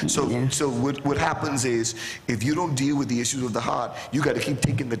 So what happens is, if you don't deal with the issues of the heart, you got to keep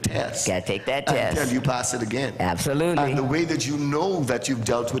taking the test. Got to take that test until you pass it again. Absolutely. And the way that you know that you've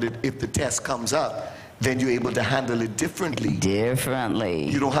dealt with it, if the test comes up, then you're able to handle it differently.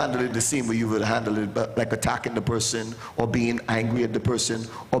 You don't handle it the same way you would handle it, but like attacking the person, or being angry at the person,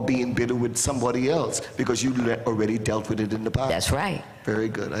 or being bitter with somebody else, because you already dealt with it in the past. That's right. Very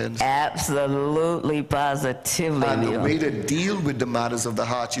good. I understand. Absolutely, positively. And the way to deal with the matters of the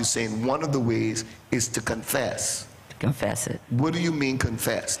heart, you're saying one of the ways is to confess. Confess it. What do you mean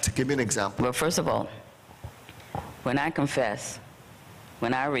confess? Give me an example. Well, first of all, when I confess,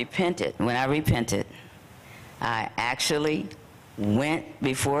 when I repented, I actually went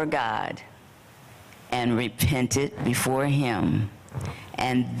before God and repented before Him.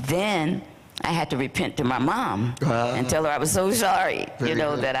 And then I had to repent to my mom and tell her I was so sorry,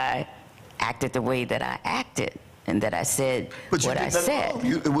 that I acted the way that I acted and that I said what I said.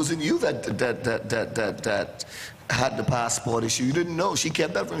 It wasn't you that had the passport issue. You didn't know. She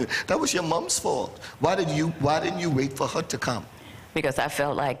kept that from you. That was your mom's fault. Why didn't you wait for her to come? Because I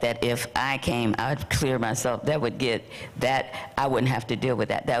felt like that if I came, I'd clear myself. That would get that, I wouldn't have to deal with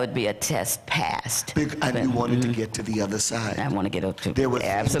that. That would be a test passed. And you wanted to get to the other side. I want to get up to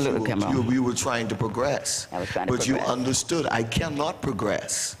absolutely. We were trying to progress. I was trying to progress. You understood, I cannot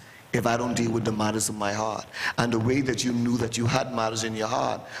progress if I don't deal with the matters of my heart. And the way that you knew that you had matters in your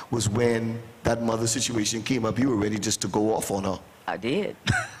heart was when that mother situation came up, you were ready just to go off on her. I did.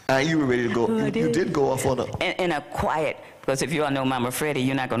 And you were ready to go, you did go off on her. In a quiet, because if you all know Mama Freddie,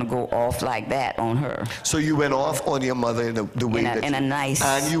 you're not going to go off like that on her. So you went off on your mother in the way that in a nice...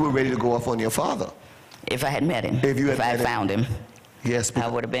 And you were ready to go off on your father. If I had met him. If I had found him. Yes. I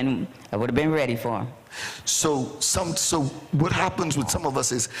would have been ready for him. So what happens with some of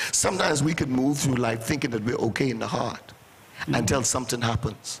us is sometimes we could move through life thinking that we're okay in the heart until something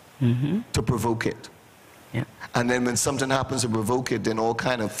happens to provoke it. Yeah. And then when something happens to provoke it, then all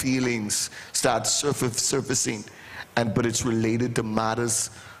kind of feelings start surfacing, but it's related to matters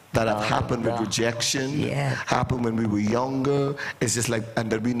that have happened with rejection, happened when we were younger. It's just like, and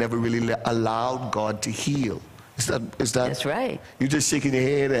that we never really allowed God to heal. Is that? That's right. You're just shaking your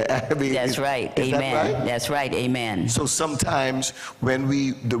head. I mean, that's right. Amen. That right? That's right. Amen. So sometimes when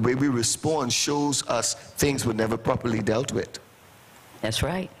the way we respond shows us things were never properly dealt with. That's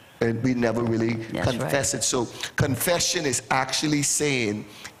right. And we never really confess it. So confession is actually saying,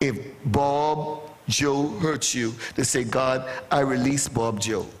 if Bob Joe hurts you, to say, God, I release Bob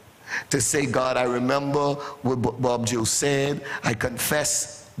Joe. To say, God, I remember what Bob Joe said. I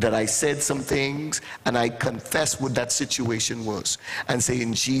confess that I said some things, and I confess what that situation was. And say,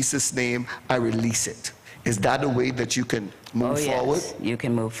 in Jesus' name, I release it. Is that a way that you can move forward? Yes, you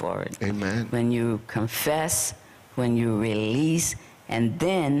can move forward. Amen. When you confess, when you release, and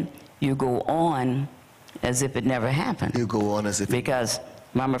then you go on as if it never happened. You go on as if... Because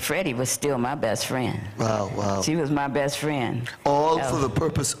Mama Freddie was still my best friend. Wow, wow. She was my best friend. All for the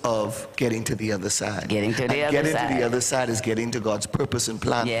purpose of getting to the other side. Getting to the other side. Getting to the other side is getting to God's purpose and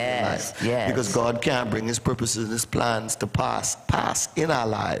plan in your life. Yes. Because God can't bring His purposes and His plans to pass in our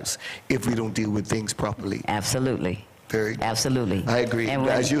lives if we don't deal with things properly. Absolutely. Very good. Absolutely. I agree. And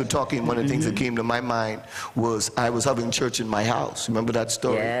when, as you were talking, one of the things that came to my mind was I was having church in my house. Remember that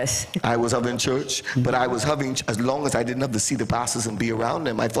story? Yes. I was having church, but I was having, as long as I didn't have to see the pastors and be around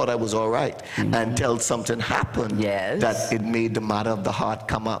them, I thought I was all right. Until something happened that it made the matter of the heart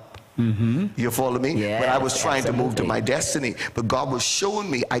come up. You follow me? Yes, when I was trying to move to absolutely. my destiny, but God was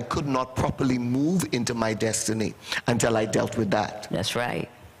showing me I could not properly move into my destiny until I dealt with that. That's right.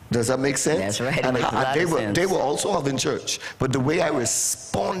 Does that make sense? That's right. It And makes a lot of sense. they were also having church, but the way I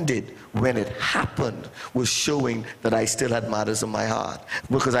responded when it happened was showing that I still had matters in my heart.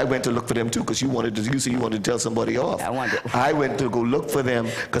 Because I went to look for them too, because you said you wanted to tell somebody off. I went to go look for them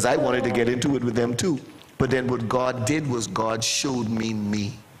because I wanted to get into it with them too. But then what God did was God showed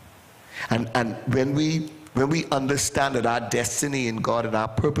me. And when we understand that our destiny in God and our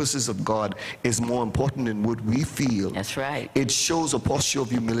purposes of God is more important than what we feel, That's right. it shows a posture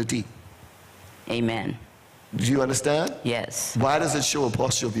of humility. Amen. Do you understand? Yes. Why does it show a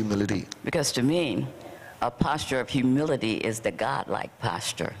posture of humility? Because to me, a posture of humility is the God-like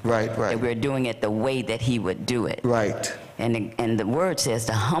posture. Right. That we're doing it the way that he would do it. Right. And the word says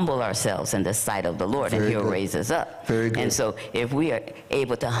to humble ourselves in the sight of the Lord, and he'll raise us up. Very good. And so if we are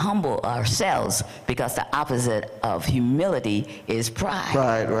able to humble ourselves, because the opposite of humility is pride.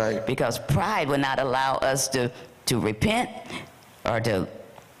 Right. Because pride would not allow us to repent or to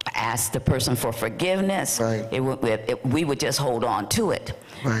ask the person for forgiveness. Right. We would just hold on to it.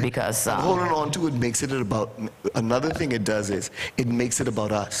 Right. Because holding on to it makes it about, another thing it does is it makes it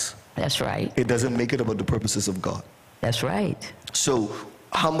about us. That's right. It doesn't make it about the purposes of God. That's right. So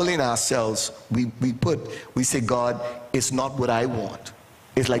humbling ourselves, we say, God, it's not what I want.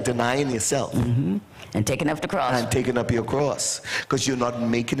 It's like denying yourself. And taking up the cross. And taking up your cross, because you're not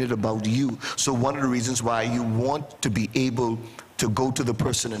making it about you. So one of the reasons why you want to be able to go to the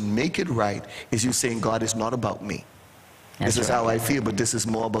person and make it right is you saying, God, it's not about me. This is how I feel, but this is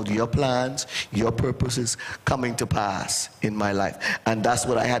more about your plans, your purposes coming to pass in my life. And that's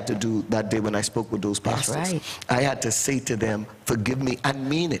what I had to do that day when I spoke with those pastors. That's right. I had to say to them, forgive me, and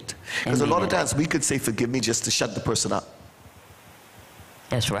mean it. Because a lot of times we could say forgive me just to shut the person up.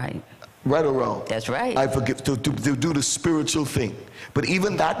 That's right. Right or wrong? That's right. I forgive, to do the spiritual thing. But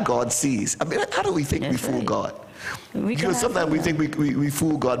even that God sees. I mean, how do we think we fool God? Because sometimes we think we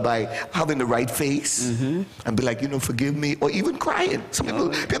fool God by having the right face and be like, forgive me, or even crying. Some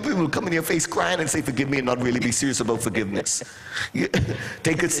people will come in your face crying and say forgive me and not really be serious about forgiveness.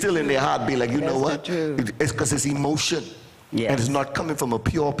 Take it still in their heart, be like, you know what? It's because it's emotion. Yes. And it's not coming from a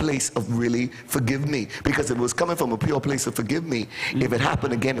pure place of really forgive me. Because if it was coming from a pure place of forgive me, if it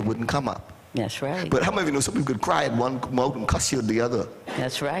happened again, it wouldn't come up. That's right. But how many of you know some people could cry at one mouth and cuss you at the other?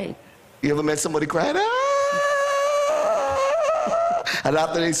 That's right. You ever met somebody crying? And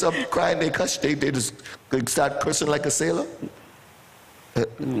after they stop crying, they cuss, they just start cursing like a sailor? Have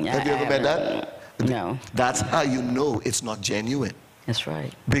you ever met that? No. That's how you know it's not genuine. That's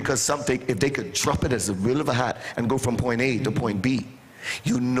right. Because if they could drop it as a will of a hat and go from point A to point B,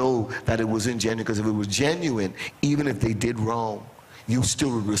 you know that it wasn't genuine. Because if it was genuine, even if they did wrong, you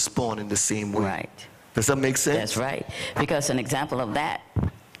still would respond in the same way. Right. Does that make sense? That's right. Because an example of that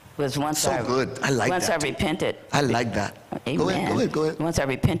was once I repented. I like that. Amen. Go ahead. Once I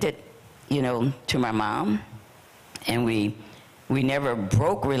repented, to my mom, and we never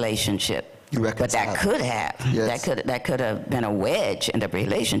broke relationship. But that could have. Yes. That could have been a wedge in the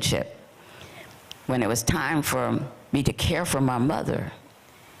relationship. When it was time for me to care for my mother,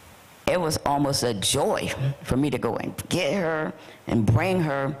 it was almost a joy for me to go and get her and bring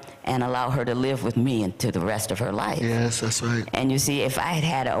her and allow her to live with me into the rest of her life. Yes, that's right. And you see, if I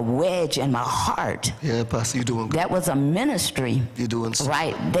had a wedge in my heart, yeah, Pastor, you're doing good. That was a ministry you're doing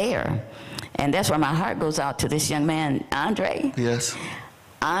right there. And that's where my heart goes out to this young man, Andre. Yes.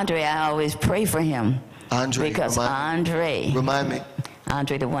 Andre, I always pray for him. Andre. Because Remind me.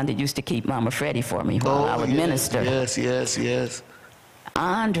 Andre, the one that used to keep Mama Freddie for me while I would minister. Yes.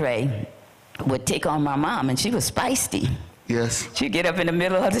 Andre would take on my mom, and she was spicy. Yes. She'd get up in the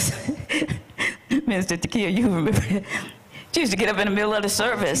middle of the Minister Takia, you remember? She used to get up in the middle of the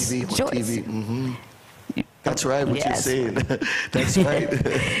service. Joyce. TV. That's right, what you're saying. That's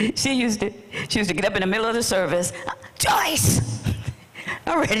right. She used to get up in the middle of the service. Joyce,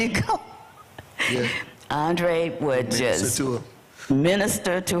 I'm ready to go. Yeah. Andre would just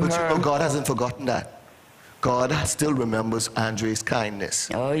minister to her. But God hasn't forgotten that. God still remembers Andre's kindness.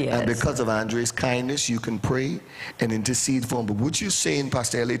 Oh, yes. And because of Andre's kindness, you can pray and intercede for him. But what you're saying,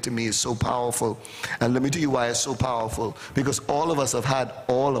 Pastor Elliott, to me is so powerful. And let me tell you why it's so powerful. Because all of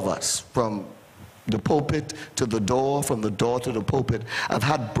us, from the pulpit to the door, from the door to the pulpit. I've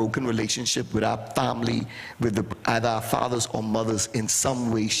had broken relationship with our family, with either our fathers or mothers in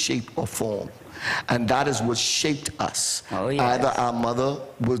some way, shape, or form. And that is what shaped us. Oh, yes. Either our mother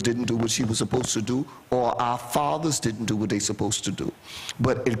didn't do what she was supposed to do, or our fathers didn't do what they're supposed to do.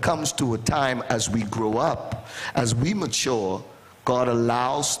 But it comes to a time as we grow up, as we mature, God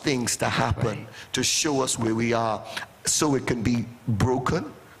allows things to happen to show us where we are, so it can be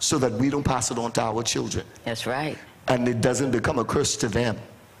broken, so that we don't pass it on to our children. That's right. And it doesn't become a curse to them.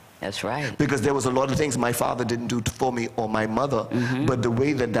 That's right. Because there was a lot of things my father didn't do for me or my mother, but the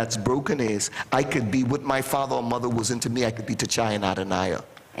way that that's broken is, I could be what my father or mother wasn't to me, I could be to Chai and Adonaiah.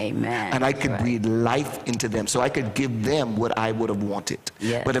 Amen. And I could breathe life into them, so I could give them what I would have wanted.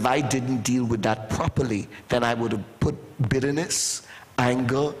 Yes. But if I didn't deal with that properly, then I would have put bitterness,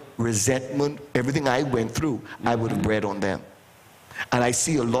 anger, resentment, everything I went through, I would have bred on them. And I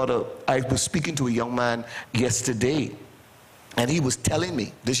see a lot of, I was speaking to a young man yesterday, and he was telling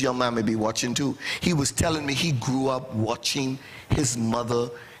me, this young man may be watching too, he was telling me he grew up watching his mother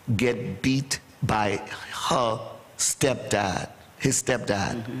get beat by her stepdad, his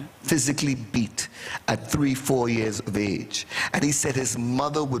stepdad, physically beat at 3-4 years of age. And he said his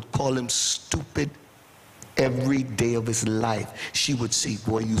mother would call him stupid every day of his life. She would say,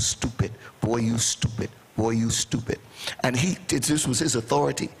 boy, you stupid, boy, you stupid, boy, you stupid. And this was his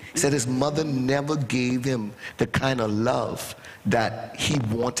authority. He said his mother never gave him the kind of love that he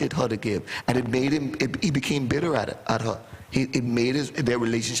wanted her to give. And it made him, he became bitter at her. It made their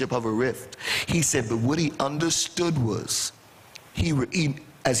relationship have a rift. He said, but what he understood was,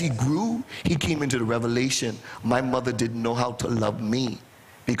 as he grew, he came into the revelation, my mother didn't know how to love me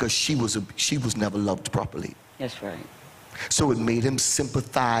because she was never loved properly. That's right. So it made him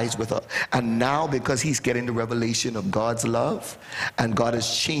sympathize with her. And now, because he's getting the revelation of God's love, and God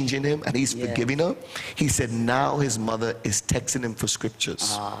is changing him, and he's forgiving her, he said now his mother is texting him for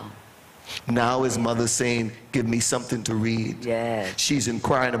scriptures. Now his mother's saying, give me something to read. Yes. She's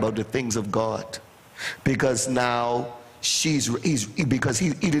inquiring about the things of God. Because now because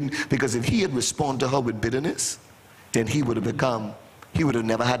if he had responded to her with bitterness, then he would have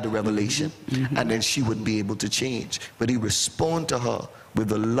never had the revelation, and then she wouldn't be able to change. But he responded to her with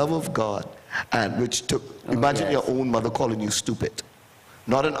the love of God, and which took, imagine your own mother calling you stupid.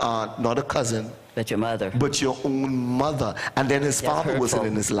 Not an aunt, not a cousin. But your mother. But your own mother. And then his father wasn't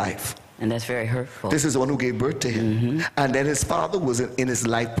in his life. And that's very hurtful. This is the one who gave birth to him. And then his father wasn't in his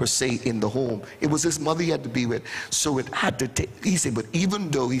life per se in the home. It was his mother he had to be with. So it had to take, he said, but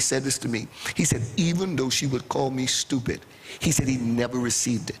even though, he said this to me, he said, even though she would call me stupid, he said he never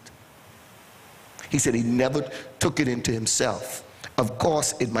received it. He said he never took it into himself. Of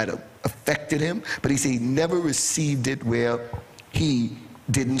course, it might have affected him, but he said he never received it where he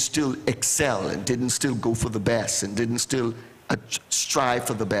didn't still excel and didn't still go for the best and didn't still strive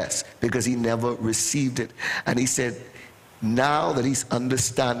for the best, because he never received it. And he said now that he's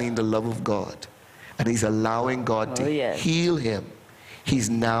understanding the love of God and he's allowing God to heal him, he's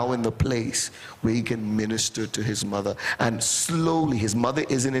now in the place where he can minister to his mother. And slowly, his mother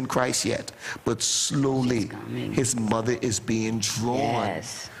isn't in Christ yet, but slowly his mother is being drawn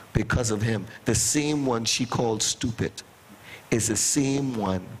because of him. The same one she called stupid is the same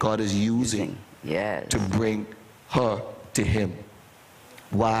one God is using to bring her to him.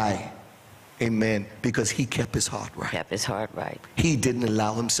 Why? Amen. Because he kept his heart right. Kept his heart right. He didn't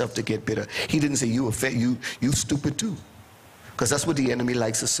allow himself to get bitter. He didn't say, you stupid too. Because that's what the enemy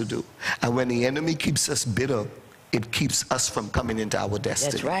likes us to do. And when the enemy keeps us bitter, it keeps us from coming into our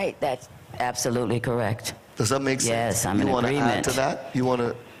destiny. That's right. That's absolutely correct. Does that make sense? Yes, I'm in agreement. You want to add to that? You want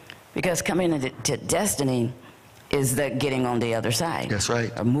to? Because coming into destiny is the getting on the other side. That's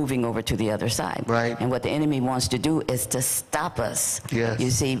right. Or moving over to the other side. Right. And what the enemy wants to do is to stop us. Yes. You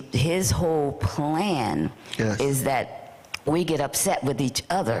see, his whole plan is that we get upset with each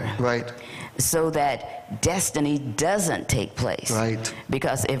other. Right. So that destiny doesn't take place. Right.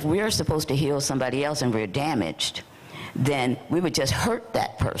 Because if we're supposed to heal somebody else and we're damaged, then we would just hurt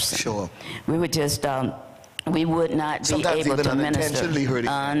that person. Sure. We would just we would not be able to minister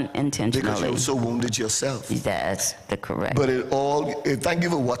unintentionally. Because you're so wounded yourself. That's the correct. But thank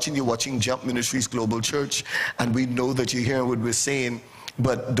you for watching. You're watching J.U.M.P Ministries Global Church, and we know that you're hearing what we're saying.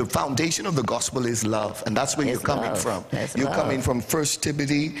 But the foundation of the gospel is love, and that's where you're coming from. You're coming from 1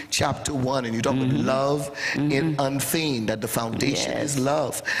 Timothy chapter 1, and you talk about love in unfeigned, that the foundation is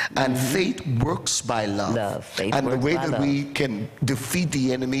love. And faith works by love. And the way that we can defeat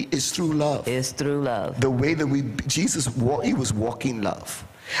the enemy is through love. Is through love. The way that Jesus, he was walking love.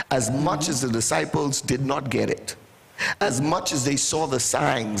 As much as the disciples did not get it, As much as they saw the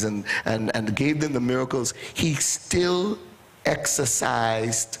signs and gave them the miracles, he still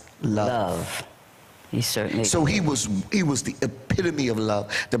exercised love. He certainly So did. he was the epitome of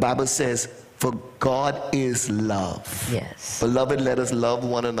love. The Bible says, for God is love. Yes. Beloved, let us love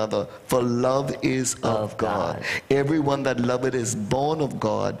one another, for love is of God. Everyone that loveth is born of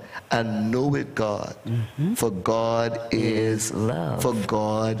God and knoweth God. For God is love. For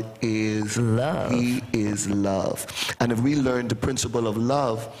God is love. He is love. And if we learn the principle of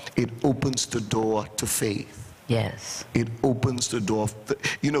love, it opens the door to faith. Yes. It opens the door.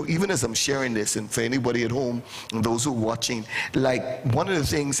 You know, even as I'm sharing this, and for anybody at home and those who are watching, like one of the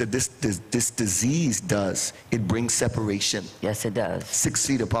things that this disease does, it brings separation. Yes, it does. 6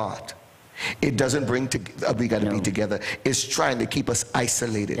 feet apart. It doesn't bring we got to be together. It's trying to keep us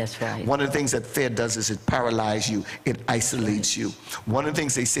isolated. That's right. One of the things that fear does is it paralyzes you. It isolates you. One of the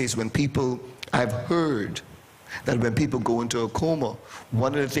things they say is when people, I've heard that when people go into a coma,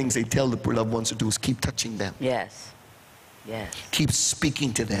 one of the things they tell the loved ones to do is keep touching them. Yes. Yes. Keep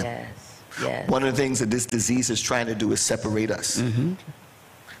speaking to them. Yes. Yes. One of the things that this disease is trying to do is separate us.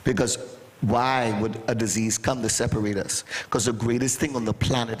 Because why would a disease come to separate us? Because the greatest thing on the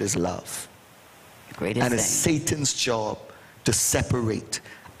planet is love. Greatest And it's thing. Satan's job to separate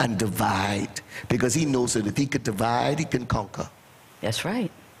and divide. Because he knows that if he could divide, he can conquer. That's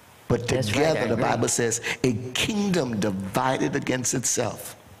right. But That's right, together, I the agree. Bible says, a kingdom divided against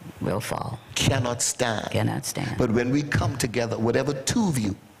itself Will fall. cannot stand. Cannot stand. But when we come together, whatever two of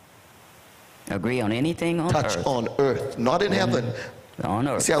you Agree on anything on touch earth. on earth, not in heaven. On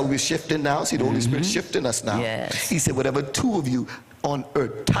earth. See how we're shifting now? See the Holy Spirit shifting us now. Yes. He said, whatever two of you on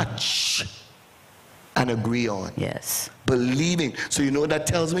earth touch and agree on. Yes. Believing. So you know what that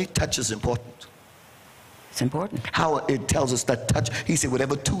tells me? Touch is important. It's important. How it tells us that touch. He said,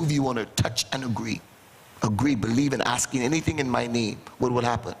 whatever two of you want to touch and agree. Agree, believe, and asking anything in my name, what will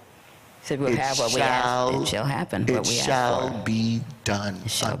happen? He said we'll have what we ask. It shall happen. It What we shall ask for. be done. It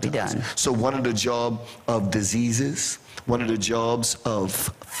shall unto be us. done. So one of the jobs of diseases, one of the jobs of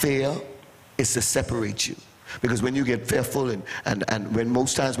fear is to separate you. Because when you get fearful, and when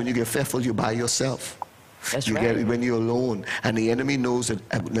most times when you get fearful, you're by yourself. That's You right. get when you're alone, and the enemy knows that,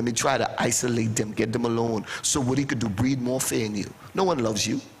 let me try to isolate them, get them alone. So what he could do, breed more fear in you. No one loves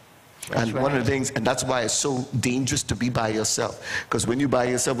you. That's And one of right. the things, and that's why it's so dangerous to be by yourself. Because when you're by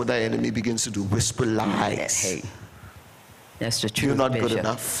yourself, what that enemy begins to do, whisper lies. Hey, that's the truth. You're not good Bishop.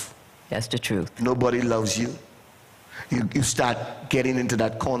 enough. That's the truth. Nobody loves you. You start getting into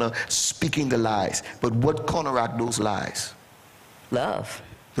that corner, speaking the lies. But what counteract those lies? Love.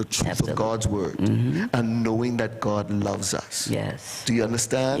 The truth Absolutely. of God's word. And knowing that God loves us. Yes. Do you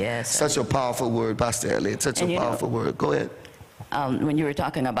understand? Yes. Such a powerful word, Pastor Elliott. Such And a you know- powerful word. Go ahead. When you were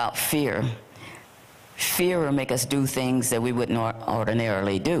talking about fear, fear will make us do things that we wouldn't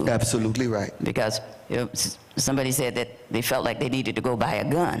ordinarily do. Absolutely right. Because somebody said that they felt like they needed to go buy a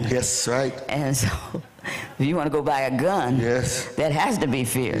gun. Yes, right. And so, if you want to go buy a gun, Yes. that has to be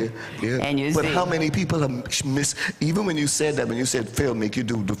fear. Yeah. And you But see, how many people have missed, even when you said that, when you said fear make you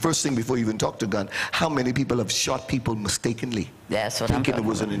do, the first thing before you even talk to gun, how many people have shot people mistakenly, that's what I'm thinking it talking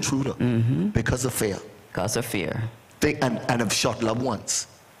was an intruder because of fear? because of fear. And have shot loved ones.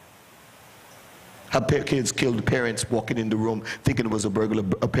 Have kids killed parents walking in the room thinking it was a burglar,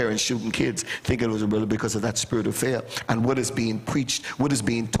 a parent shooting kids thinking it was a burglar because of that spirit of fear. And what is being preached, what is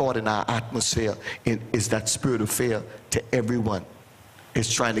being taught in our atmosphere is that spirit of fear to everyone.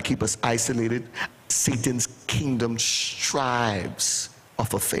 It's trying to keep us isolated. Satan's kingdom strives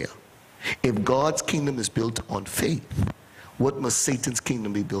off of fear. If God's kingdom is built on faith, what must Satan's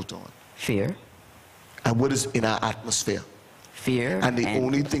kingdom be built on? Fear. And what is in our atmosphere? Fear. And the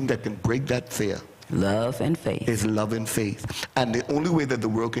only thing that can break that fear love and faith. is love and faith. And the only way that the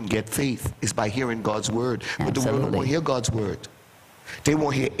world can get faith is by hearing God's word. But the world Absolutely. won't hear God's word. They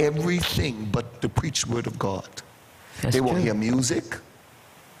won't hear everything but the preached word of God. That's They won't true. hear music.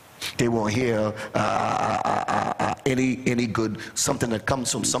 They won't hear any good, something that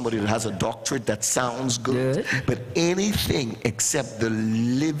comes from somebody that has a doctorate that sounds good. Good. But anything except the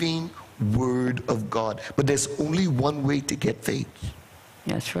living word of God. But there's only one way to get faith.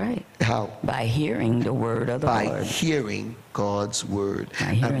 That's right. How? By hearing the word of the By Lord. hearing God's word.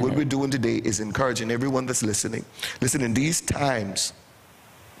 By hearing And what it. we're doing today is encouraging everyone that's listening. Listen, in these times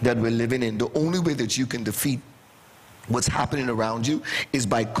that we're living in, the only way that you can defeat what's happening around you is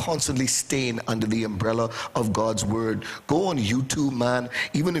by constantly staying under the umbrella of God's word. Go on YouTube, man.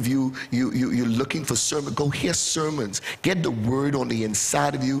 Even if you're looking for sermons, go hear sermons. Get the word on the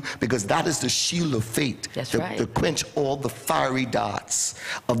inside of you, because that is the shield of faith. That's to, right. to quench all the fiery darts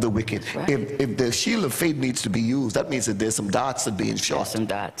of the wicked. That's right. If the shield of faith needs to be used, that means that there's some darts that are being shot. There's some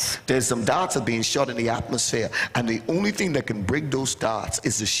darts. There's some darts that are being shot in the atmosphere, and the only thing that can break those darts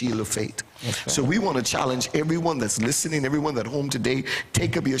is the shield of faith. That's right. So we want to challenge everyone that's listening, everyone at home today,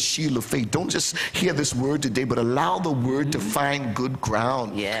 take up your shield of faith. Don't just hear this word today, but allow the word to find good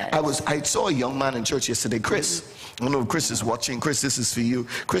ground. Yes. I saw a young man in church yesterday, Chris. I don't know if Chris is watching. Chris, this is for you.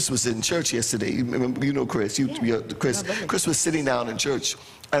 Chris was in church yesterday. You know Chris. Chris was sitting down in church,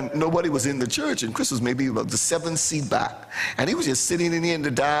 and nobody was in the church, and Chris was maybe about the 7th seat back, and he was just sitting in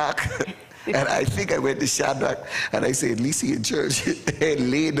the dark. And I think I went to Shadrach, and I said, at least he in church,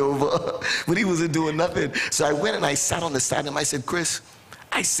 and laid over, but he wasn't doing nothing. So I went and I sat on the side of him. I said, Chris,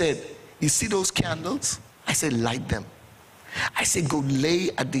 I said, you see those candles? I said, light them. I said, go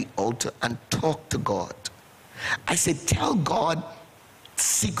lay at the altar and talk to God. I said, tell God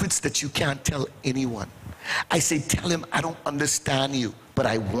secrets that you can't tell anyone. I said, tell him I don't understand you, but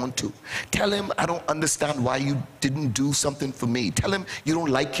I want to. Tell him I don't understand why you didn't do something for me. Tell him you don't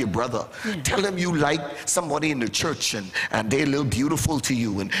like your brother. Tell him you like somebody in the church, and they're a little beautiful to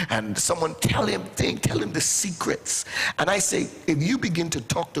you, and someone tell him the secrets. And I say, if you begin to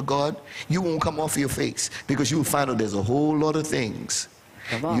talk to God, you won't come off your face, because you will find out there's a whole lot of things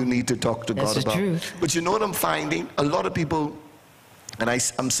you need to talk to God about. Truth. But you know what I'm finding? A lot of people, and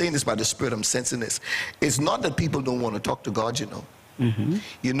I'm saying this by the Spirit, I'm sensing this. It's not that people don't want to talk to God, you know.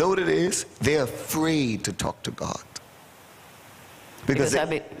 You know what it is? They're afraid to talk to God. Because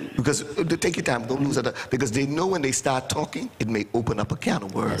take your time, don't lose it. Because they know when they start talking, it may open up a can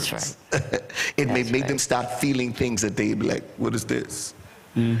of words. That's right. It may make them start feeling things that they be like, what is this?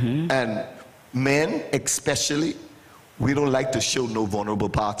 And men especially, we don't like to show no vulnerable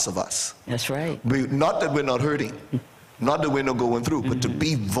parts of us. That's right. Not that we're not hurting, not that we're not going through, but to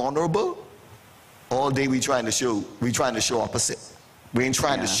be vulnerable, all day we're trying to show opposite. We ain't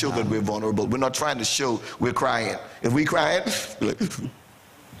trying to show that we're vulnerable. We're not trying to show we're crying. If we crying,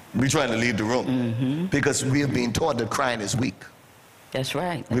 we're trying to leave the room. Because we have been taught that crying is weak. That's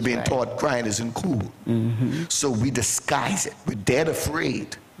right. We've been taught crying isn't cool. So we disguise it. We're dead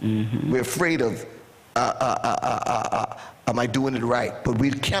afraid. We're afraid of, am I doing it right? But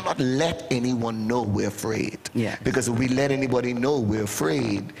we cannot let anyone know we're afraid. Because if we let anybody know we're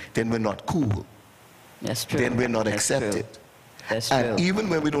afraid, then we're not cool. That's true. Then we're not accepted. That's true. And even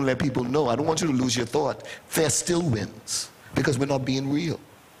when we don't let people know, I don't want you to lose your thought, fear still wins, because we're not being real.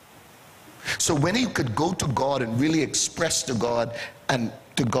 So when he could go to God and really express to God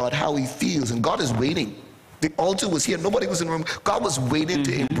how he feels, and God is waiting. The altar was here, nobody was in the room. God was waiting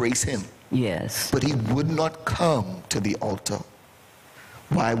to embrace him. Yes. But he would not come to the altar.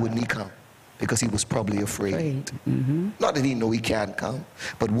 Why wouldn't he come? Because he was probably afraid. Not that he know he can't come,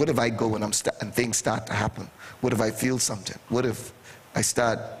 but what if I go and things start to happen? What if I feel something? What if I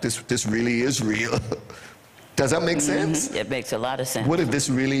start, this really is real? Does that make sense? It makes a lot of sense. What if this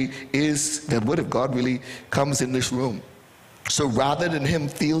really is, then what if God really comes in this room? So rather than him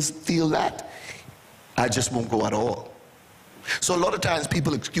feel that, I just won't go at all. So a lot of times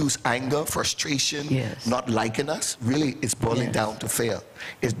people excuse anger, frustration, not liking us. Really, it's boiling down to fear.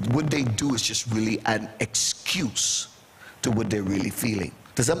 What they do is just really an excuse to what they're really feeling.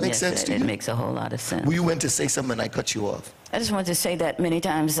 Does that make sense to you? It makes a whole lot of sense. Well, you went to say something and I cut you off. I just wanted to say that many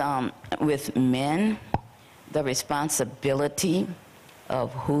times with men, the responsibility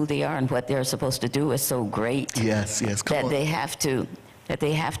of who they are and what they're supposed to do is so great. Yes, come on. They have to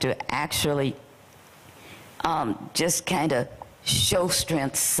actually just kind of show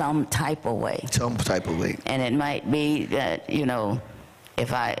strength some type of way. Some type of way. And it might be that, you know,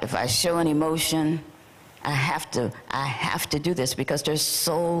 if I show an emotion, I have to do this, because there's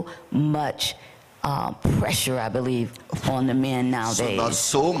so much pressure, I believe, on the men nowadays. So not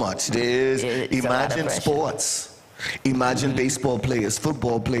so much. Imagine sports. Imagine baseball players,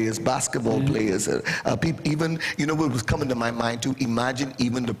 football players, basketball players, people, even, you know what was coming to my mind too, imagine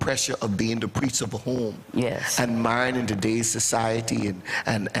even the pressure of being the priest of a home. And marrying in today's society,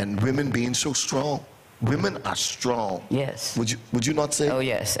 and women being so strong. Women are strong. Would you not say? Oh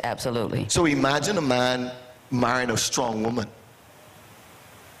yes, absolutely. So imagine a man marrying a strong woman.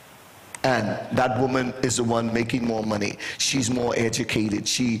 And that woman is the one making more money. She's more educated.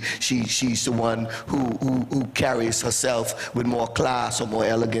 She's the one who carries herself with more class or more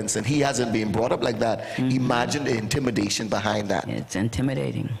elegance, and he hasn't been brought up like that. Imagine the intimidation behind that. It's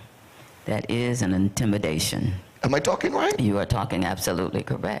intimidating. That is an intimidation. Am I talking right? You are talking absolutely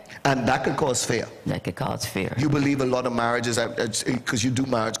correct. And that could cause fear. That could cause fear. You believe a lot of marriages, because you do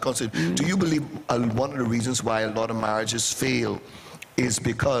marriage counseling, do you believe one of the reasons why a lot of marriages fail is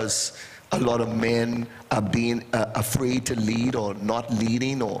because a lot of men are being afraid to lead or not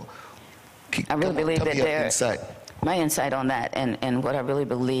leading? Or I really believe that my insight on that, and what I really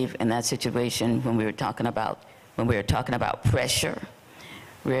believe in that situation when we were talking about pressure,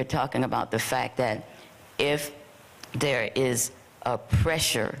 we were talking about the fact that if there is a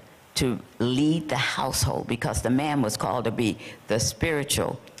pressure to lead the household, because the man was called to be the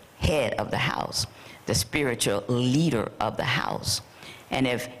spiritual head of the house, the spiritual leader of the house. And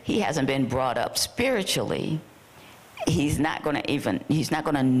if he hasn't been brought up spiritually, he's not going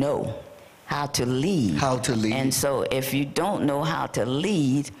to know how to lead. How to lead. And so if you don't know how to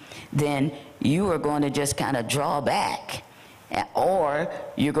lead, then you are going to just kind of draw back, or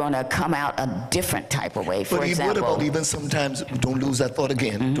you're going to come out a different type of way. For example, what about even sometimes, don't lose that thought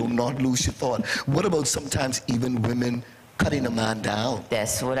again, do not lose your thought. What about sometimes even women cutting a man down?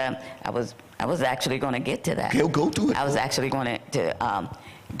 That's what I was actually going to get to that. Go to it. I was actually going to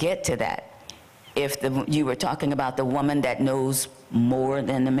get to that. If you were talking about the woman that knows more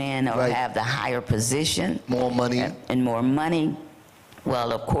than the man, or have the higher position, more money, and more money,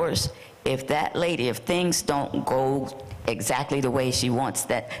 well, of course, if that lady, if things don't go exactly the way she wants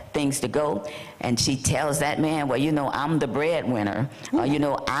things to go, and she tells that man, well, you know, I'm the breadwinner, or you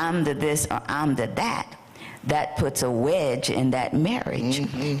know, I'm the this or I'm the that, that puts a wedge in that marriage.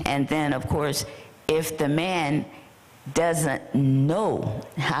 And then, of course, if the man doesn't know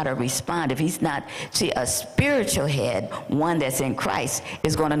how to respond, if he's not, see, a spiritual head, one that's in Christ,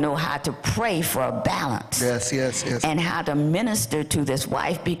 is going to know how to pray for a balance. Yes. And how to minister to this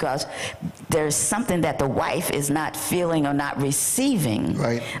wife, because there's something that the wife is not feeling or not receiving,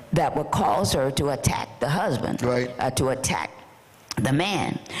 that will cause her to attack the husband, to attack the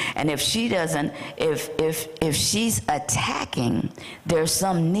man. And if she doesn't, if she's attacking, there's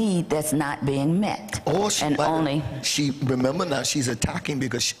some need that's not being met. Or remember now, she's attacking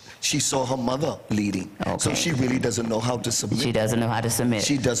because she saw her mother leading. So she really doesn't know how to submit. She doesn't know how to submit.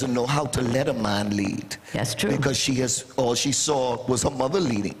 She doesn't know how to let a man lead. That's true. Because all she saw was her mother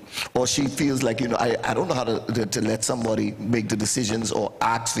leading. Or she feels like, you know, I don't know how to let somebody make the decisions or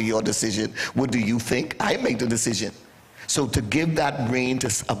ask for your decision. What do you think? I make the decision. So to give that reign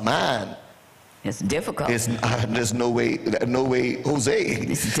to a man, it's difficult. There's no way, Jose.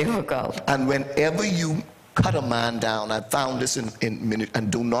 It's difficult. And whenever you cut a man down, I found this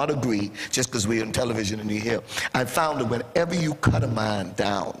and do not agree, just because we're on television and you hear, I found that whenever you cut a man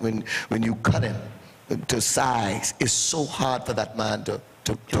down, when you cut him to size, it's so hard for that man to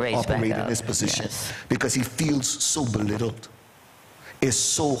operate in this position, because he feels so belittled. It's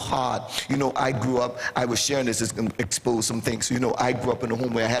so hard. You know, I grew up, I was sharing this, it's going to expose some things. You know, I grew up in a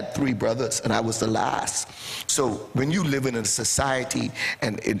home where I had 3 brothers, and I was the last. So when you live in a society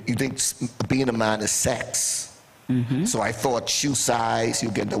and you think being a man is sex. So I thought shoe size,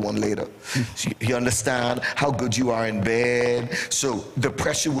 you'll get that one later. You understand how good you are in bed. So the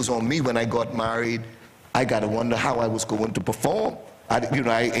pressure was on me when I got married. I got to wonder how I was going to perform. I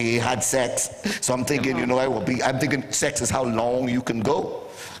had sex, so I'm thinking, you know, I'm thinking sex is how long you can go.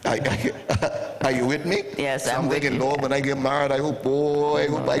 Are you with me? Yes, so I'm thinking, Lord, when I get married, I hope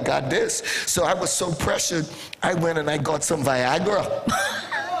I got this. So I was so pressured, I went and I got some Viagra.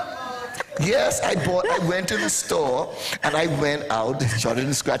 Yes, I went to the store and I went out, Jordan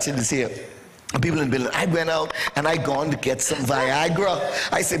is scratching his ear. People in the building, I went out and I gone to get some Viagra.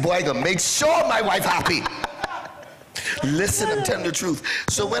 I said, boy, I gotta make sure my wife happy. Listen, I'm telling the truth.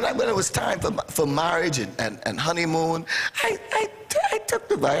 So when it was time for marriage and honeymoon, I took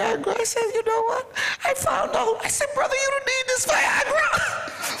the Viagra. I said, you know what? I found out. I said, brother, you don't need this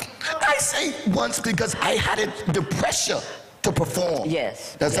Viagra. I say once because I had the pressure to perform.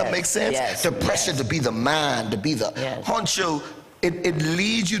 Yes. Does that make sense? Yes. The pressure to be the man, to be the honcho. It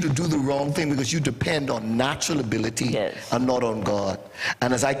leads you to do the wrong thing because you depend on natural ability and not on God.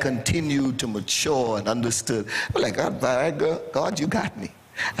 And as I continued to mature and understood, I'm like, God, you got me.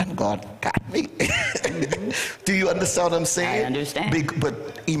 And God got me. Do you understand what I'm saying? I understand.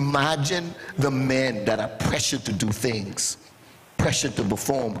 But imagine the men that are pressured to do things, pressured to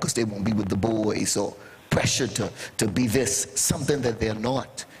perform because they won't be with the boys, or pressure to be this, something that they're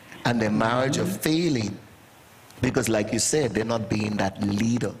not. And their marriage are failing. Because like you said, they're not being that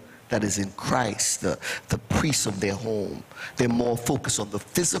leader that is in Christ, the priest of their home. They're more focused on the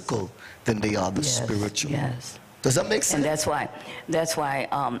physical than they are the spiritual. Yes. Does that make sense? And that's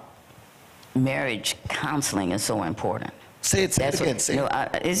why marriage counseling is so important. Say it again.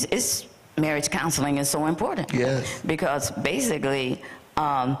 It's marriage counseling is so important. Yes. Because basically,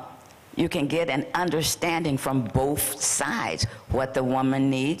 you can get an understanding from both sides, what the woman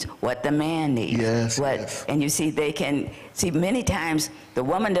needs, what the man needs. Yes, yes. And you see, many times the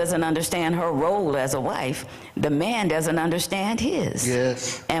woman doesn't understand her role as a wife, the man doesn't understand his.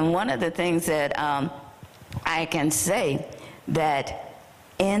 Yes. And one of the things that I can say that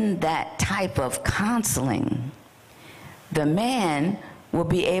in that type of counseling, the man will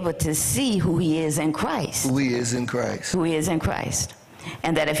be able to see who he is in Christ. Who he is in Christ. Who he is in Christ.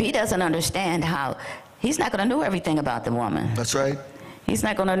 And that if he doesn't understand how, he's not going to know everything about the woman. That's right. He's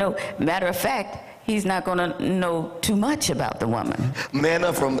not going to know. Matter of fact, he's not going to know too much about the woman. Men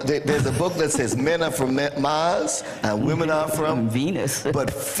are from, there's a book that says men are from Mars and women are from Venus. But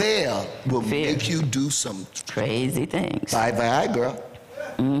fear will make you do some crazy things. Bye Viagra.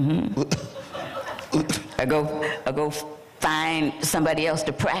 I go find somebody else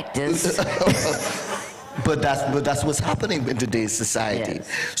to practice. But that's what's happening in today's society.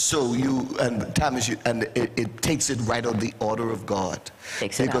 Yes. So it takes it right on the order of God.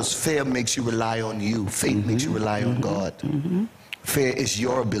 Because fear makes you rely on you. Faith makes you rely on God. Fear is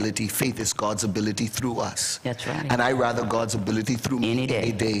your ability. Faith is God's ability through us. That's right. And I rather God's ability through me any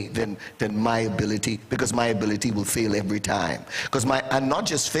day than my ability, because my ability will fail every time. Because and not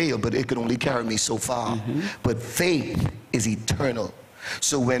just fail, but it can only carry me so far. But faith is eternal.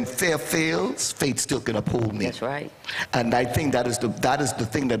 So when fear fails, faith still can uphold me. That's right. And I think that is the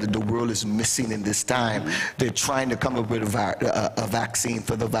thing that the world is missing in this time. They're trying to come up with a vaccine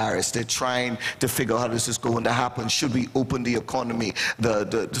for the virus. They're trying to figure out how this is going to happen. Should we open the economy?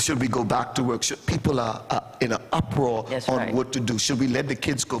 Should we go back to work? People are in an uproar on what to do. Should we let the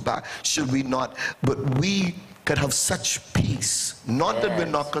kids go back? Should we not? But we could have such peace, not that we're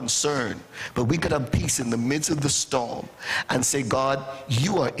not concerned, but we could have peace in the midst of the storm and say, God,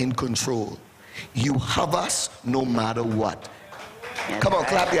 you are in control. You have us no matter what. Come on,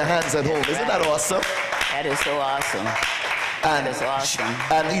 clap your hands at home. Isn't that awesome? That is so awesome. That is awesome.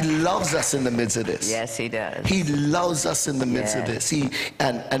 And he loves us in the midst of this. Yes, he does. He loves us in the midst of this.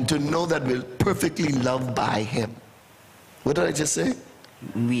 And to know that we're perfectly loved by him. What did I just say?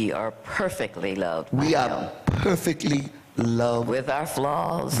 We are perfectly loved by We are perfectly loved. With our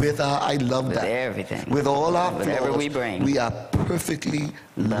flaws. I love that. With everything. With all our flaws. Whatever we bring. We are perfectly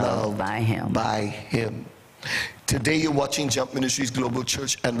loved by him. By him. Today you're watching J.U.M.P Ministries Global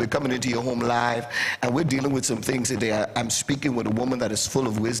Church, and we're coming into your home live, and we're dealing with some things today. I'm speaking with a woman that is full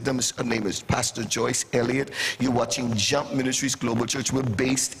of wisdom. Her name is Pastor Joyce Elliott. You're watching J.U.M.P Ministries Global Church. We're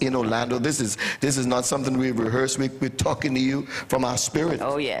based in Orlando. This is not something we rehearsed. We're talking to you from our spirit.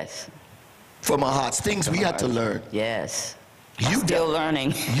 Oh, yes. From our hearts. Things we had to learn. Yes. Still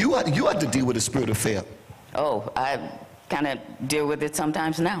learning. You had to deal with the spirit of fear. Oh, I kind of deal with it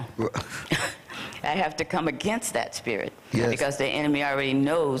sometimes now. I have to come against that spirit. Yes. Because the enemy already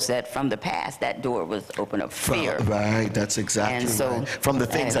knows that from the past, that door was open of fear. Right, that's exactly right. From the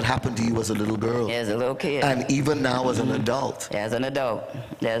things that happened to you as a little girl. As a little kid. And even now as an adult. As an adult.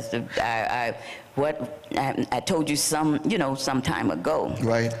 I told you some time ago.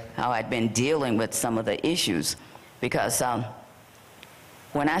 Right. How I'd been dealing with some of the issues. Because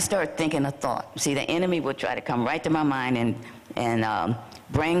when I start thinking a thought, see, the enemy will try to come right to my mind and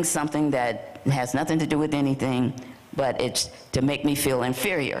bring something that has nothing to do with anything, but it's to make me feel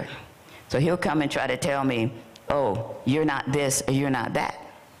inferior. So he'll come and try to tell me, oh, you're not this or you're not that.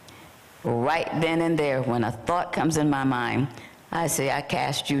 Right then and there, when a thought comes in my mind, I say, I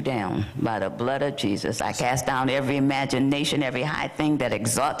cast you down by the blood of Jesus. I cast down every imagination, every high thing that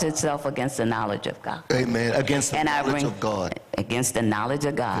exalts itself against the knowledge of God. Amen. Against the knowledge of God. Against the knowledge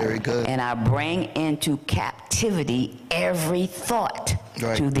of God. Very good. And I bring into captivity every thought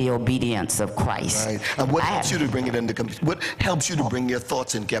to the obedience of Christ. Right. And what helps you to bring it into what helps you to bring your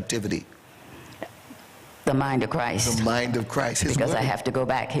thoughts in captivity? The mind of Christ. The mind of Christ. His because word. I have to go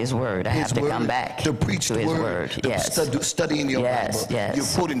back His word. I have to come back to preach to the His word. Yes. Studying your Bible. Yes. You're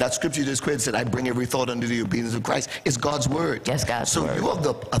quoting that scripture you just quoted, said, I bring every thought under the obedience of Christ. It's God's word. Yes, God's word. So you have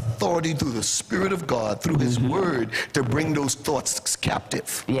the authority through the Spirit of God, through His word, to bring those thoughts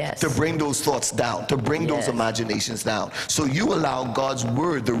captive. Yes. To bring those thoughts down. To bring those imaginations down. So you allow God's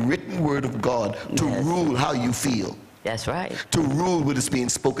word, the written word of God, to rule how you feel. That's right. To rule what is being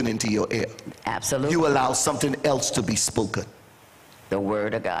spoken into your ear. Absolutely. You allow something else to be spoken. The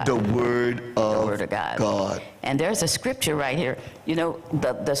word of God. The word of God. And there's a scripture right here. You know,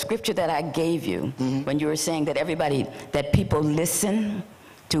 the scripture that I gave you when you were saying that people listen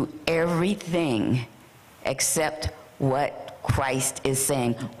to everything except what Christ is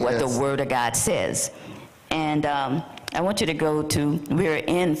saying, what the word of God says. And I want you to go to, we're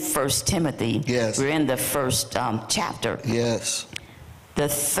in 1 Timothy. Yes. We're in the first chapter. Yes. The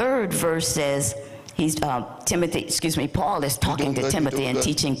 3rd verse says, Paul is talking to Timothy and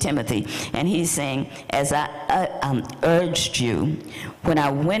teaching Timothy, and he's saying, as I urged you when I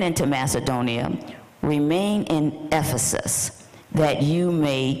went into Macedonia, remain in Ephesus, that you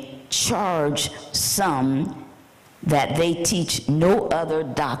may charge some that they teach no other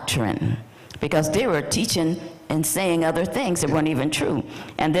doctrine, because they were teaching and saying other things that weren't even true.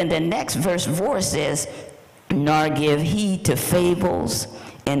 And then the next verse 4 says, nor give heed to fables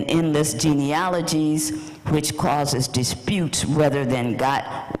and endless genealogies, which causes disputes rather than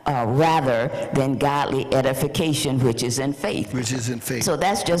godly edification, which is in faith. Which is in faith. So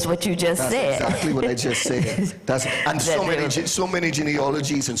that's just what you just said. That's exactly what I just said. And so many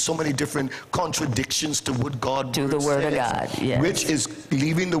genealogies and so many different contradictions to what God to the Word of God, yes. Which is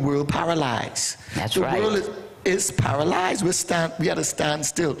leaving the world paralyzed. That's right. The world is paralyzed. We had to stand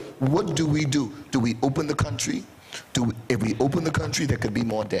still. What do? Do we open the country? If we open the country, there could be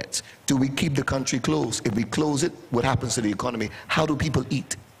more debts. Do we keep the country closed? If we close it, what happens to the economy? How do people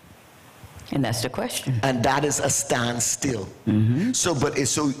eat? And that's the question. And that is a standstill. It's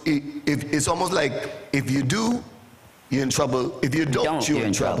almost like if you do, you're in trouble. If you don't, you're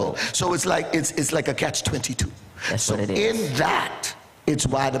in trouble. So it's like a catch-22. That's what it is. In that, it's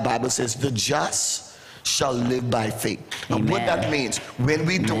why the Bible says the just shall live by faith. And what that means, when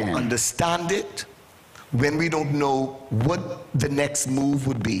we don't understand it, when we don't know what the next move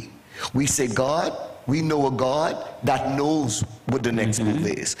would be, we say, God, we know a God that knows what the next move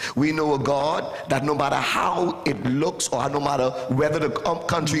is. We know a God that no matter how it looks or no matter whether the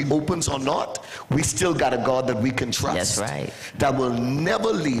country opens or not, we still got a God that we can trust. That's right. That will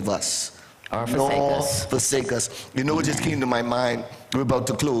never leave us or forsake us. You know what just came to my mind? We're about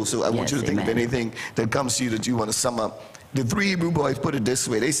to close, so I want you to think of anything that comes to you that you want to sum up. The 3 Hebrew boys put it this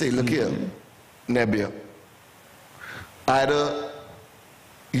way. They say, look here, Nebia, either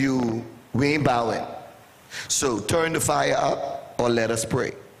we ain't bowing, so turn the fire up or let us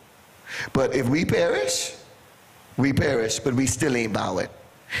pray. But if we perish, but we still ain't bowing.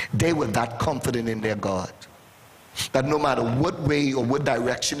 They were that confident in their God that no matter what way or what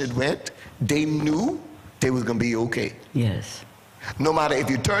direction it went, they knew they was going to be okay. Yes. No matter if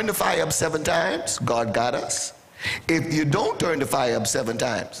you turn the fire up 7 times, God got us. If you don't turn the fire up 7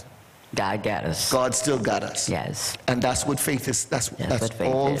 times, God got us. God still got us. Yes. And that's what faith is. That's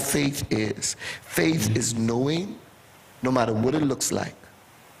all faith is. Faith is knowing, no matter what it looks like,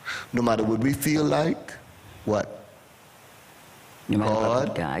 no matter what we feel like, what? No matter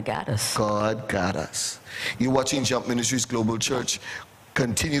what, God got us. God got us. You're watching J.U.M.P Ministries Global Church.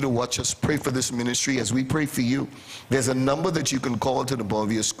 Continue to watch us. Pray for this ministry as we pray for you. There's a number that you can call to the bottom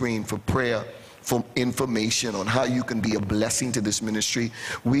of your screen for prayer, for information on how you can be a blessing to this ministry.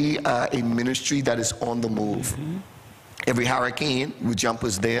 We are a ministry that is on the move. Every hurricane, J.U.M.P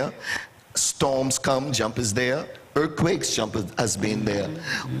is there. Storms come, J.U.M.P is there. Earthquakes, J.U.M.P has been there.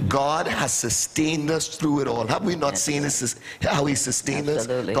 God has sustained us through it all. Have we not seen this, how he sustained us?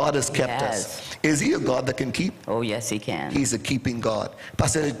 God has kept us. Is he a God that can keep? Oh, yes, he can. He's a keeping God.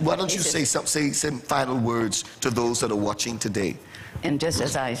 Pastor, why don't you say some final words to those that are watching today? And just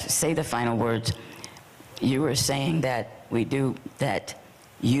as I say the final words, you were saying that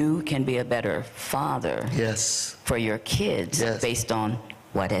you can be a better father for your kids based on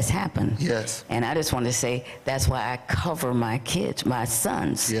what has happened. Yes. And I just want to say that's why I cover my kids, my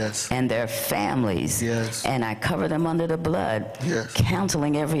sons, and their families. Yes. And I cover them under the blood,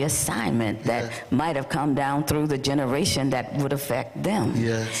 counseling every assignment that might have come down through the generation that would affect them.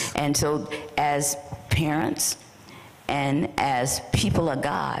 Yes. And so as parents and as people of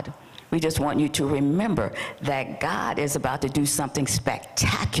God, we just want you to remember that God is about to do something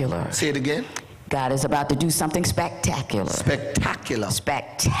spectacular. Say it again. God is about to do something spectacular. Spectacular.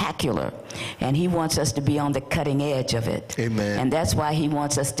 Spectacular. And he wants us to be on the cutting edge of it. Amen. And that's why he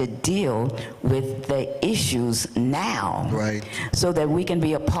wants us to deal with the issues now. Right. So that we can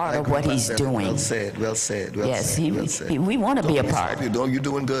be a part of what he's doing. Well said, well said, well yes, said. Yes, we want to be a part. You're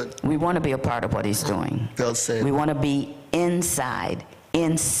doing good. We want to be a part of what he's doing. Well said. We want to be inside,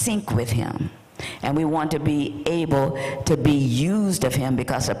 in sync with him. And we want to be able to be used of him,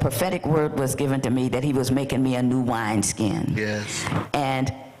 because a prophetic word was given to me that he was making me a new wineskin. Yes.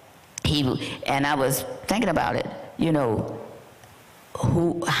 And I was thinking about it, I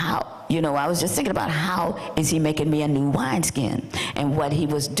was just thinking about how is he making me a new wineskin? And what he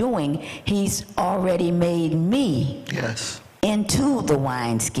was doing, he's already made me. Yes. into the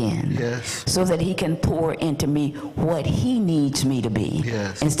wineskin, Yes. so that he can pour into me what he needs me to be,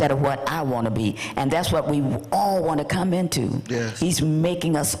 Yes. instead of what I want to be. And that's what we all want to come into. Yes. He's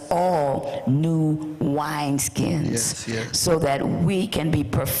making us all new wineskins, Yes, yes. so that we can be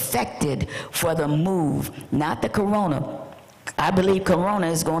perfected for the move, not the corona. I believe corona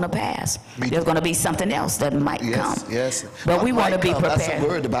is going to pass. There's going to be something else that might come. Yes. But we want to be prepared. That's the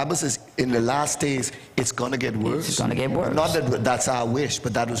word. The Bible says in the last days, it's going to get worse. It's going to get worse. Not that that's our wish,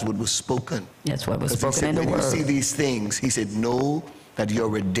 but that was what was spoken. That's what was 'Cause he spoken said, in the when word. you see these things, he said, know that your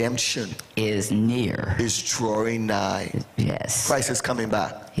redemption Is near. is drawing nigh. Yes. Christ is coming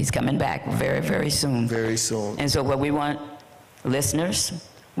back He's coming back very, very soon. very soon. And so what we want, listeners,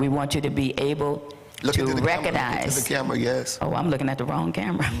 we want you to be able Look to into the camera. Look recognize. into the camera, yes. Oh, I'm looking at the wrong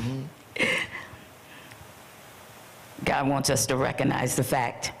camera. God wants us to recognize the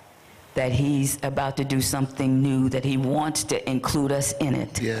fact that he's about to do something new, that he wants to include us in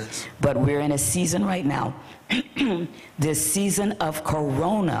it. Yes. But we're in a season right now, this season of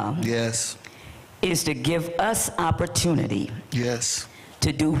corona Yes. is to give us opportunity Yes.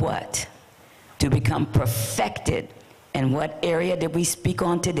 to do what? To become perfected. And what area did we speak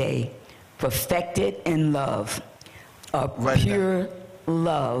on today? Perfected in love, a Right now. pure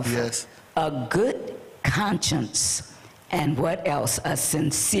love, Yes. a good conscience, and what else? A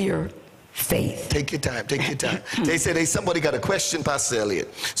sincere faith. Take your time. Take your time. They said, hey, somebody got a question, Pastor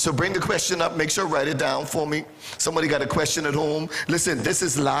Elliott. So bring the question up. Make sure write it down for me. Somebody got a question at home. Listen, this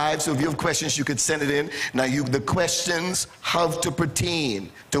is live, so if you have questions, you could send it in. Now, the questions have to pertain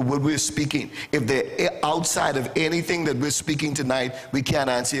to what we're speaking. If they're outside of anything that we're speaking tonight, we can't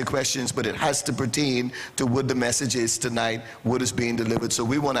answer your questions, but it has to pertain to what the message is tonight, what is being delivered. So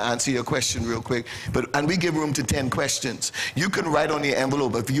we want to answer your question real quick. And we give room to 10 questions. You can write on your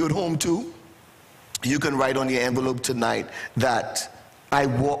envelope. If you're at home too, you can write on your envelope tonight that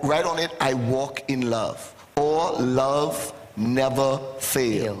write on it, I walk in love, or love never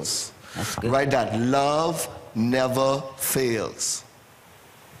fails. That's good. Write that, love never fails.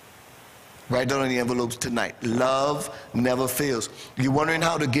 Write that on your envelopes tonight, love never fails. You're wondering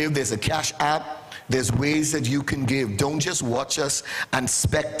how to give? There's a Cash App. There's ways that you can give. Don't just watch us and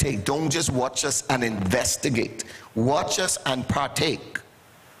spectate. Don't just watch us and investigate. Watch us and partake.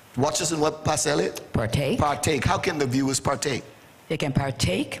 Watch us in what, Pastor Elliott? Partake. Partake. How can the viewers partake? They can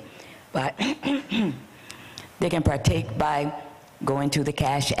partake by going to the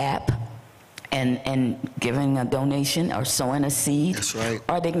Cash App and giving a donation or sowing a seed. That's right.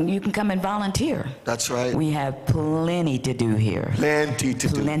 Or you can come and volunteer. That's right. We have plenty to do here. Plenty to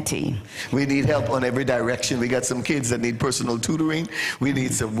do. Plenty. We need help on every direction. We got some kids that need personal tutoring. We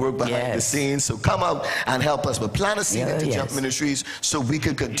need some work behind the scenes. So come out and help us. But plant a seed into J.U.M.P Ministries so we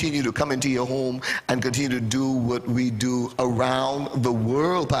can continue to come into your home and continue to do what we do around the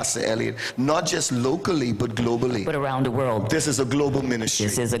world, Pastor Elliott. Not just locally, but globally. But around the world. This is a global ministry.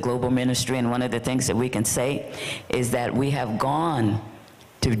 This is a global ministry, and one of the things that we can say is that we have gone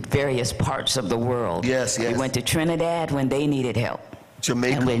to various parts of the world. Yes, yes. We went to Trinidad when they needed help.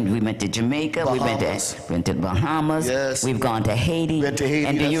 Jamaica. And when we went to Jamaica, Bahamas. we went to Bahamas. Yes. We've gone to Haiti. Went to Haiti.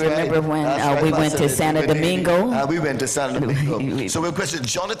 And do you That's remember right. when That's right, we went Pastor. to Santo Domingo? We went to Santo Domingo. So we're question,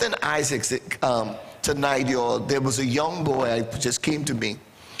 Jonathan Isaacs, tonight, y'all, there was a young boy, I just came to me.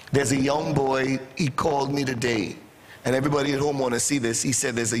 There's a young boy, he called me today. And everybody at home want to see this. He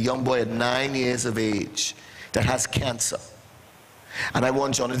said there's a young boy at 9 years of age that has cancer. And I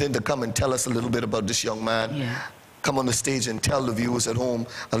want Jonathan to come and tell us a little bit about this young man. Yeah. Come on the stage and tell the viewers at home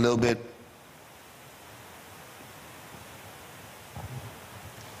a little bit.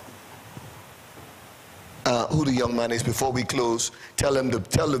 Who the young man is before we close. Tell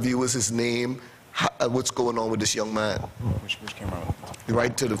the viewers his name, what's going on with this young man. Which camera?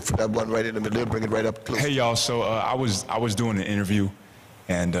 Right to that one right in the middle. Bring it right up close. Hey y'all, so I was doing an interview,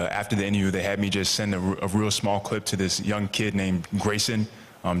 and after the interview, they had me just send a real small clip to this young kid named Grayson.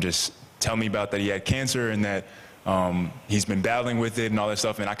 Just tell me about that he had cancer and that he's been battling with it and all that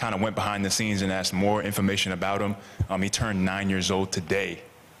stuff. And I kind of went behind the scenes and asked more information about him. He turned 9 years old today.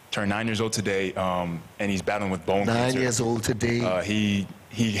 And he's battling with bone cancer. 9 years old today.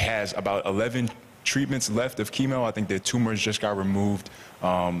 He has about 11 treatments left of chemo. I think the tumors just got removed.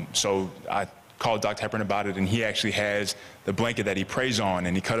 So I called Dr. Hepburn about it, and he actually has the blanket that he prays on,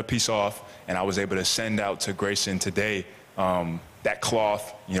 and he cut a piece off, and I was able to send out to Grayson today that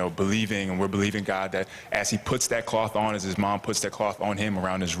cloth, you know, believing, and we're believing God that as he puts that cloth on, as his mom puts that cloth on him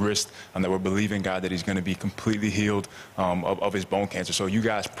around his wrist, that we're believing God that he's going to be completely healed of his bone cancer. So you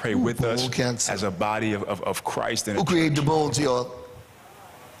guys pray with us cancer. as a body of Christ. And Who created the bones, y'all?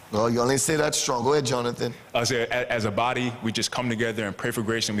 Oh, you only say that strong. Go ahead, Jonathan. As a body, we just come together and pray for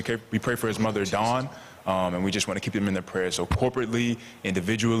Grayson. We pray for his mother, Dawn, and we just want to keep him in their prayers. So corporately,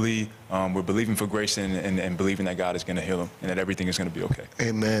 individually, we're believing for Grayson and believing that God is going to heal him and that everything is going to be okay.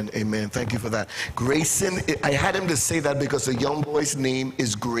 Amen, amen. Thank you for that. Grayson, I had him to say that because the young boy's name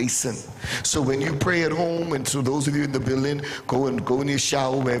is Grayson. So when you pray at home, and so those of you in the building, go in your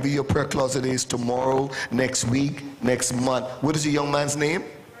shower, wherever your prayer closet is, tomorrow, next week, next month. What is the young man's name?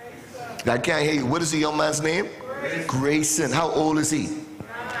 I can't hear you. What is the young man's name? Grayson. How old is he? 9.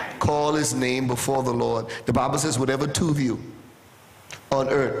 Call his name before the Lord. The Bible says whatever two of you on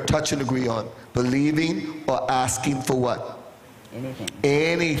earth touch and agree on, believing or asking for what?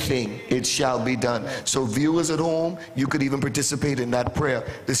 Anything, it shall be done. So viewers at home, you could even participate in that prayer.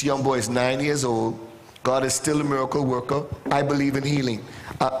 This young boy is 9 years old. God is still a miracle worker. I believe in healing.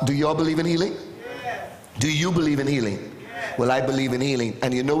 Do y'all believe in healing? Yes. Do you believe in healing? Well, I believe in healing.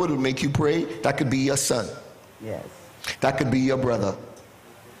 And you know what would make you pray? That could be your son. Yes. That could be your brother.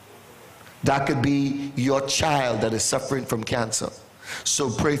 That could be your child that is suffering from cancer. So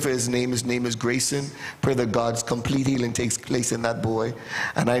pray for his name. His name is Grayson. Pray that God's complete healing takes place in that boy.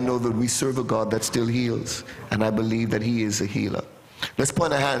 And I know that we serve a God that still heals. And I believe that he is a healer. Let's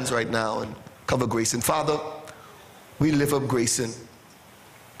point our hands right now and cover Grayson. Father, we lift up Grayson,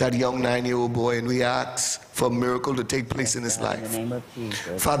 that young 9-year-old boy, and we ask for a miracle to take place in his life. In the name of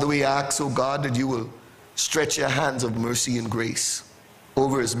Jesus. Father, we ask, oh God, that you will stretch your hands of mercy and grace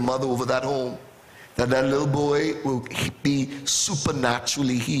over his mother, over that home, that little boy will be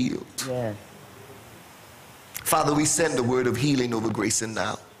supernaturally healed. Yes. Father, we send the word of healing over Grayson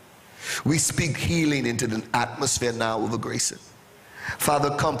now. We speak healing into the atmosphere now over Grayson.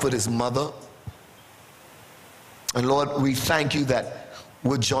 Father, comfort his mother. And Lord, we thank you that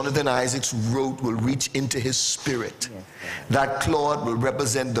what Jonathan Isaacs wrote will reach into his spirit. Yes, that cloth will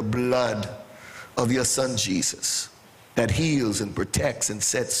represent the blood of your son Jesus, that heals and protects and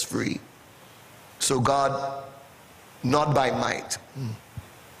sets free. So God, not by might,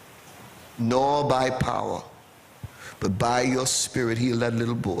 nor by power, but by your spirit, heal that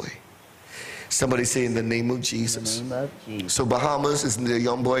little boy. Somebody say, in the name of Jesus. In the name of Jesus. So Bahamas, is the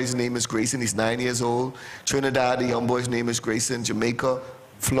young boy's name is Grayson. He's 9 years old. Trinidad, the young boy's name is Grayson. Jamaica,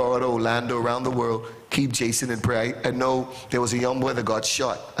 Florida, Orlando, around the world, keep Jason in prayer. I know there was a young boy that got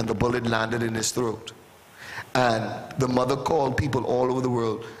shot and the bullet landed in his throat. And the mother called people all over the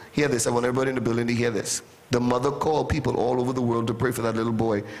world. Hear this. I want everybody in the building to hear this. The mother called people all over the world to pray for that little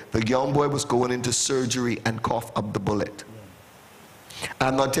boy. The young boy was going into surgery and coughed up the bullet.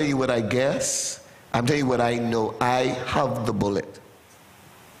 I'm not telling you what I guess. I'm telling you what I know. I have the bullet.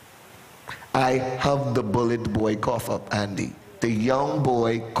 I have the bullet. The boy coughed up, Andy. The young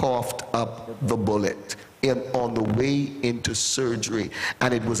boy coughed up the bullet on the way into surgery.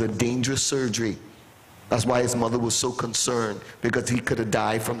 And it was a dangerous surgery. That's why his mother was so concerned, because he could have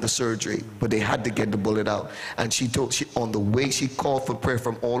died from the surgery, but they had to get the bullet out. And on the way, she called for prayer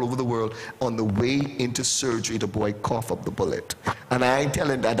from all over the world. On the way into surgery, the boy coughed up the bullet. And I ain't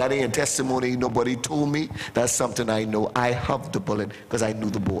telling that ain't a testimony. Nobody told me. That's something I know. I have the bullet because I knew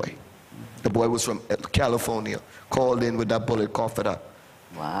the boy. The boy was from California, called in with that bullet, coughed it up.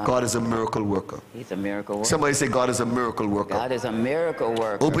 Wow. God is a miracle worker. He's a miracle worker. Somebody say, God is a miracle worker. God is a miracle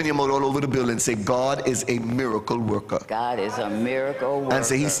worker. Open your mouth all over the building and say, God is a miracle worker. God is a miracle worker. And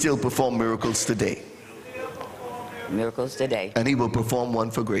say, he still performs miracles today. Miracles today. And he will perform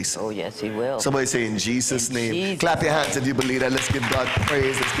one for grace. Oh, yes, he will. Somebody say, in Jesus' name. Jesus. Clap your hands if you believe that. Let's give God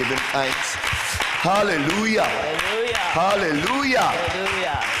praise. Let's give him thanks. Hallelujah. Hallelujah. Hallelujah.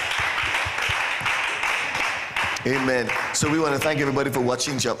 Hallelujah. Amen. So we want to thank everybody for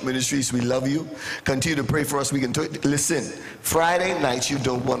watching J.U.M.P Ministries. We love you. Continue to pray for us. We can listen. Friday nights you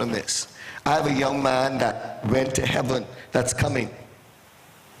don't want to miss. I have a young man that went to heaven that's coming.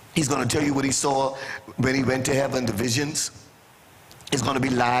 He's going to tell you what he saw when he went to heaven, the visions. It's going to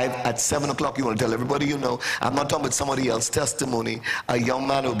be live at 7 o'clock. You want to tell everybody you know. I'm not talking about somebody else's testimony. A young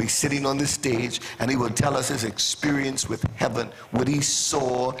man will be sitting on the stage and he will tell us his experience with heaven, what he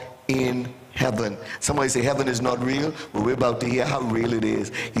saw in heaven. Somebody say heaven is not real. Well, we're about to hear how real it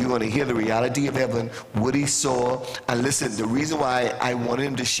is. You want to hear the reality of heaven, what he saw. And listen, the reason why I wanted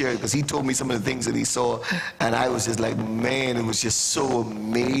him to share it, because he told me some of the things that he saw, and I was just like, man, it was just so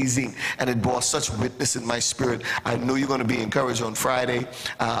amazing, and it bore such witness in my spirit. I know you're going to be encouraged on Friday,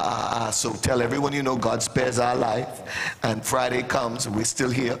 so tell everyone you know God spares our life, and Friday comes and we're still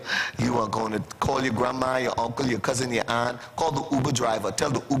here. You are going to call your grandma, your uncle, your cousin, your aunt. Call the Uber driver.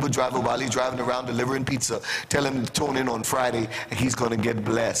 Tell the Uber driver driver while he's driving around delivering pizza. Tell him to tune in on Friday and he's going to get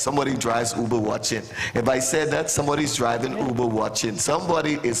blessed. Somebody drives Uber watching. If I said that, somebody's driving Uber watching.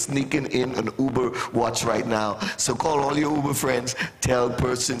 Somebody is sneaking in an Uber watch right now. So call all your Uber friends. Tell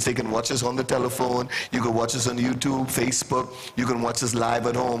persons they can watch us on the telephone. You can watch us on YouTube, Facebook. You can watch us live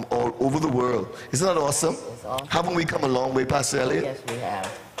at home all over the world. Isn't that awesome? It's awesome. Haven't we come a long way, Pastor Elliott? Yes, we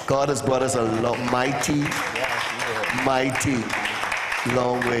have. God has brought us a mighty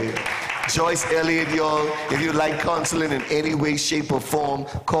long way. Joyce, Elliott, y'all, if you like counseling in any way, shape, or form,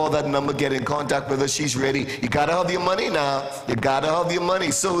 call that number, get in contact with her. She's ready. You gotta have your money now. You gotta have your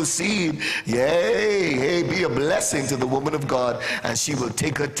money. Sow a seed. Yay! Hey, be a blessing to the woman of God, and she will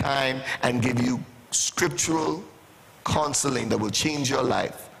take her time and give you scriptural counseling that will change your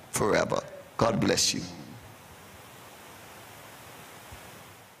life forever. God bless you.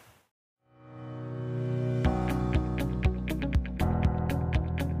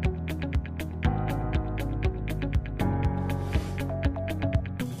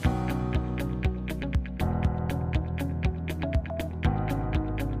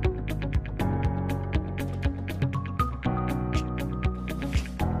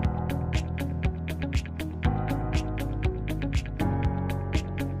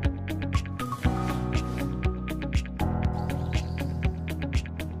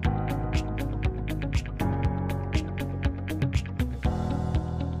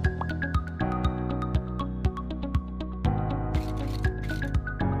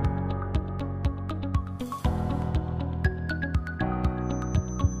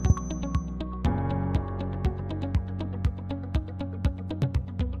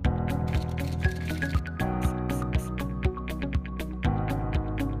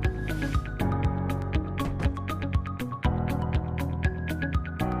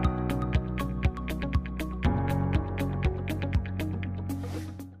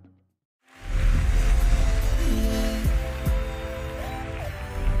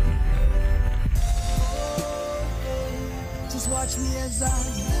 Watch me as I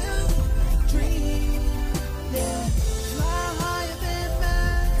live, dream, yeah. Fly higher than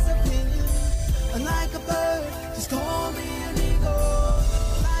man's opinion. And like a bird, just call me an eagle.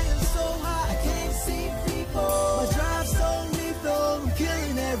 Flying so high, I can't see people. My drive so lethal, I'm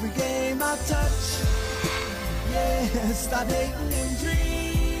killing every game I touch. Yeah, stop hating and dream.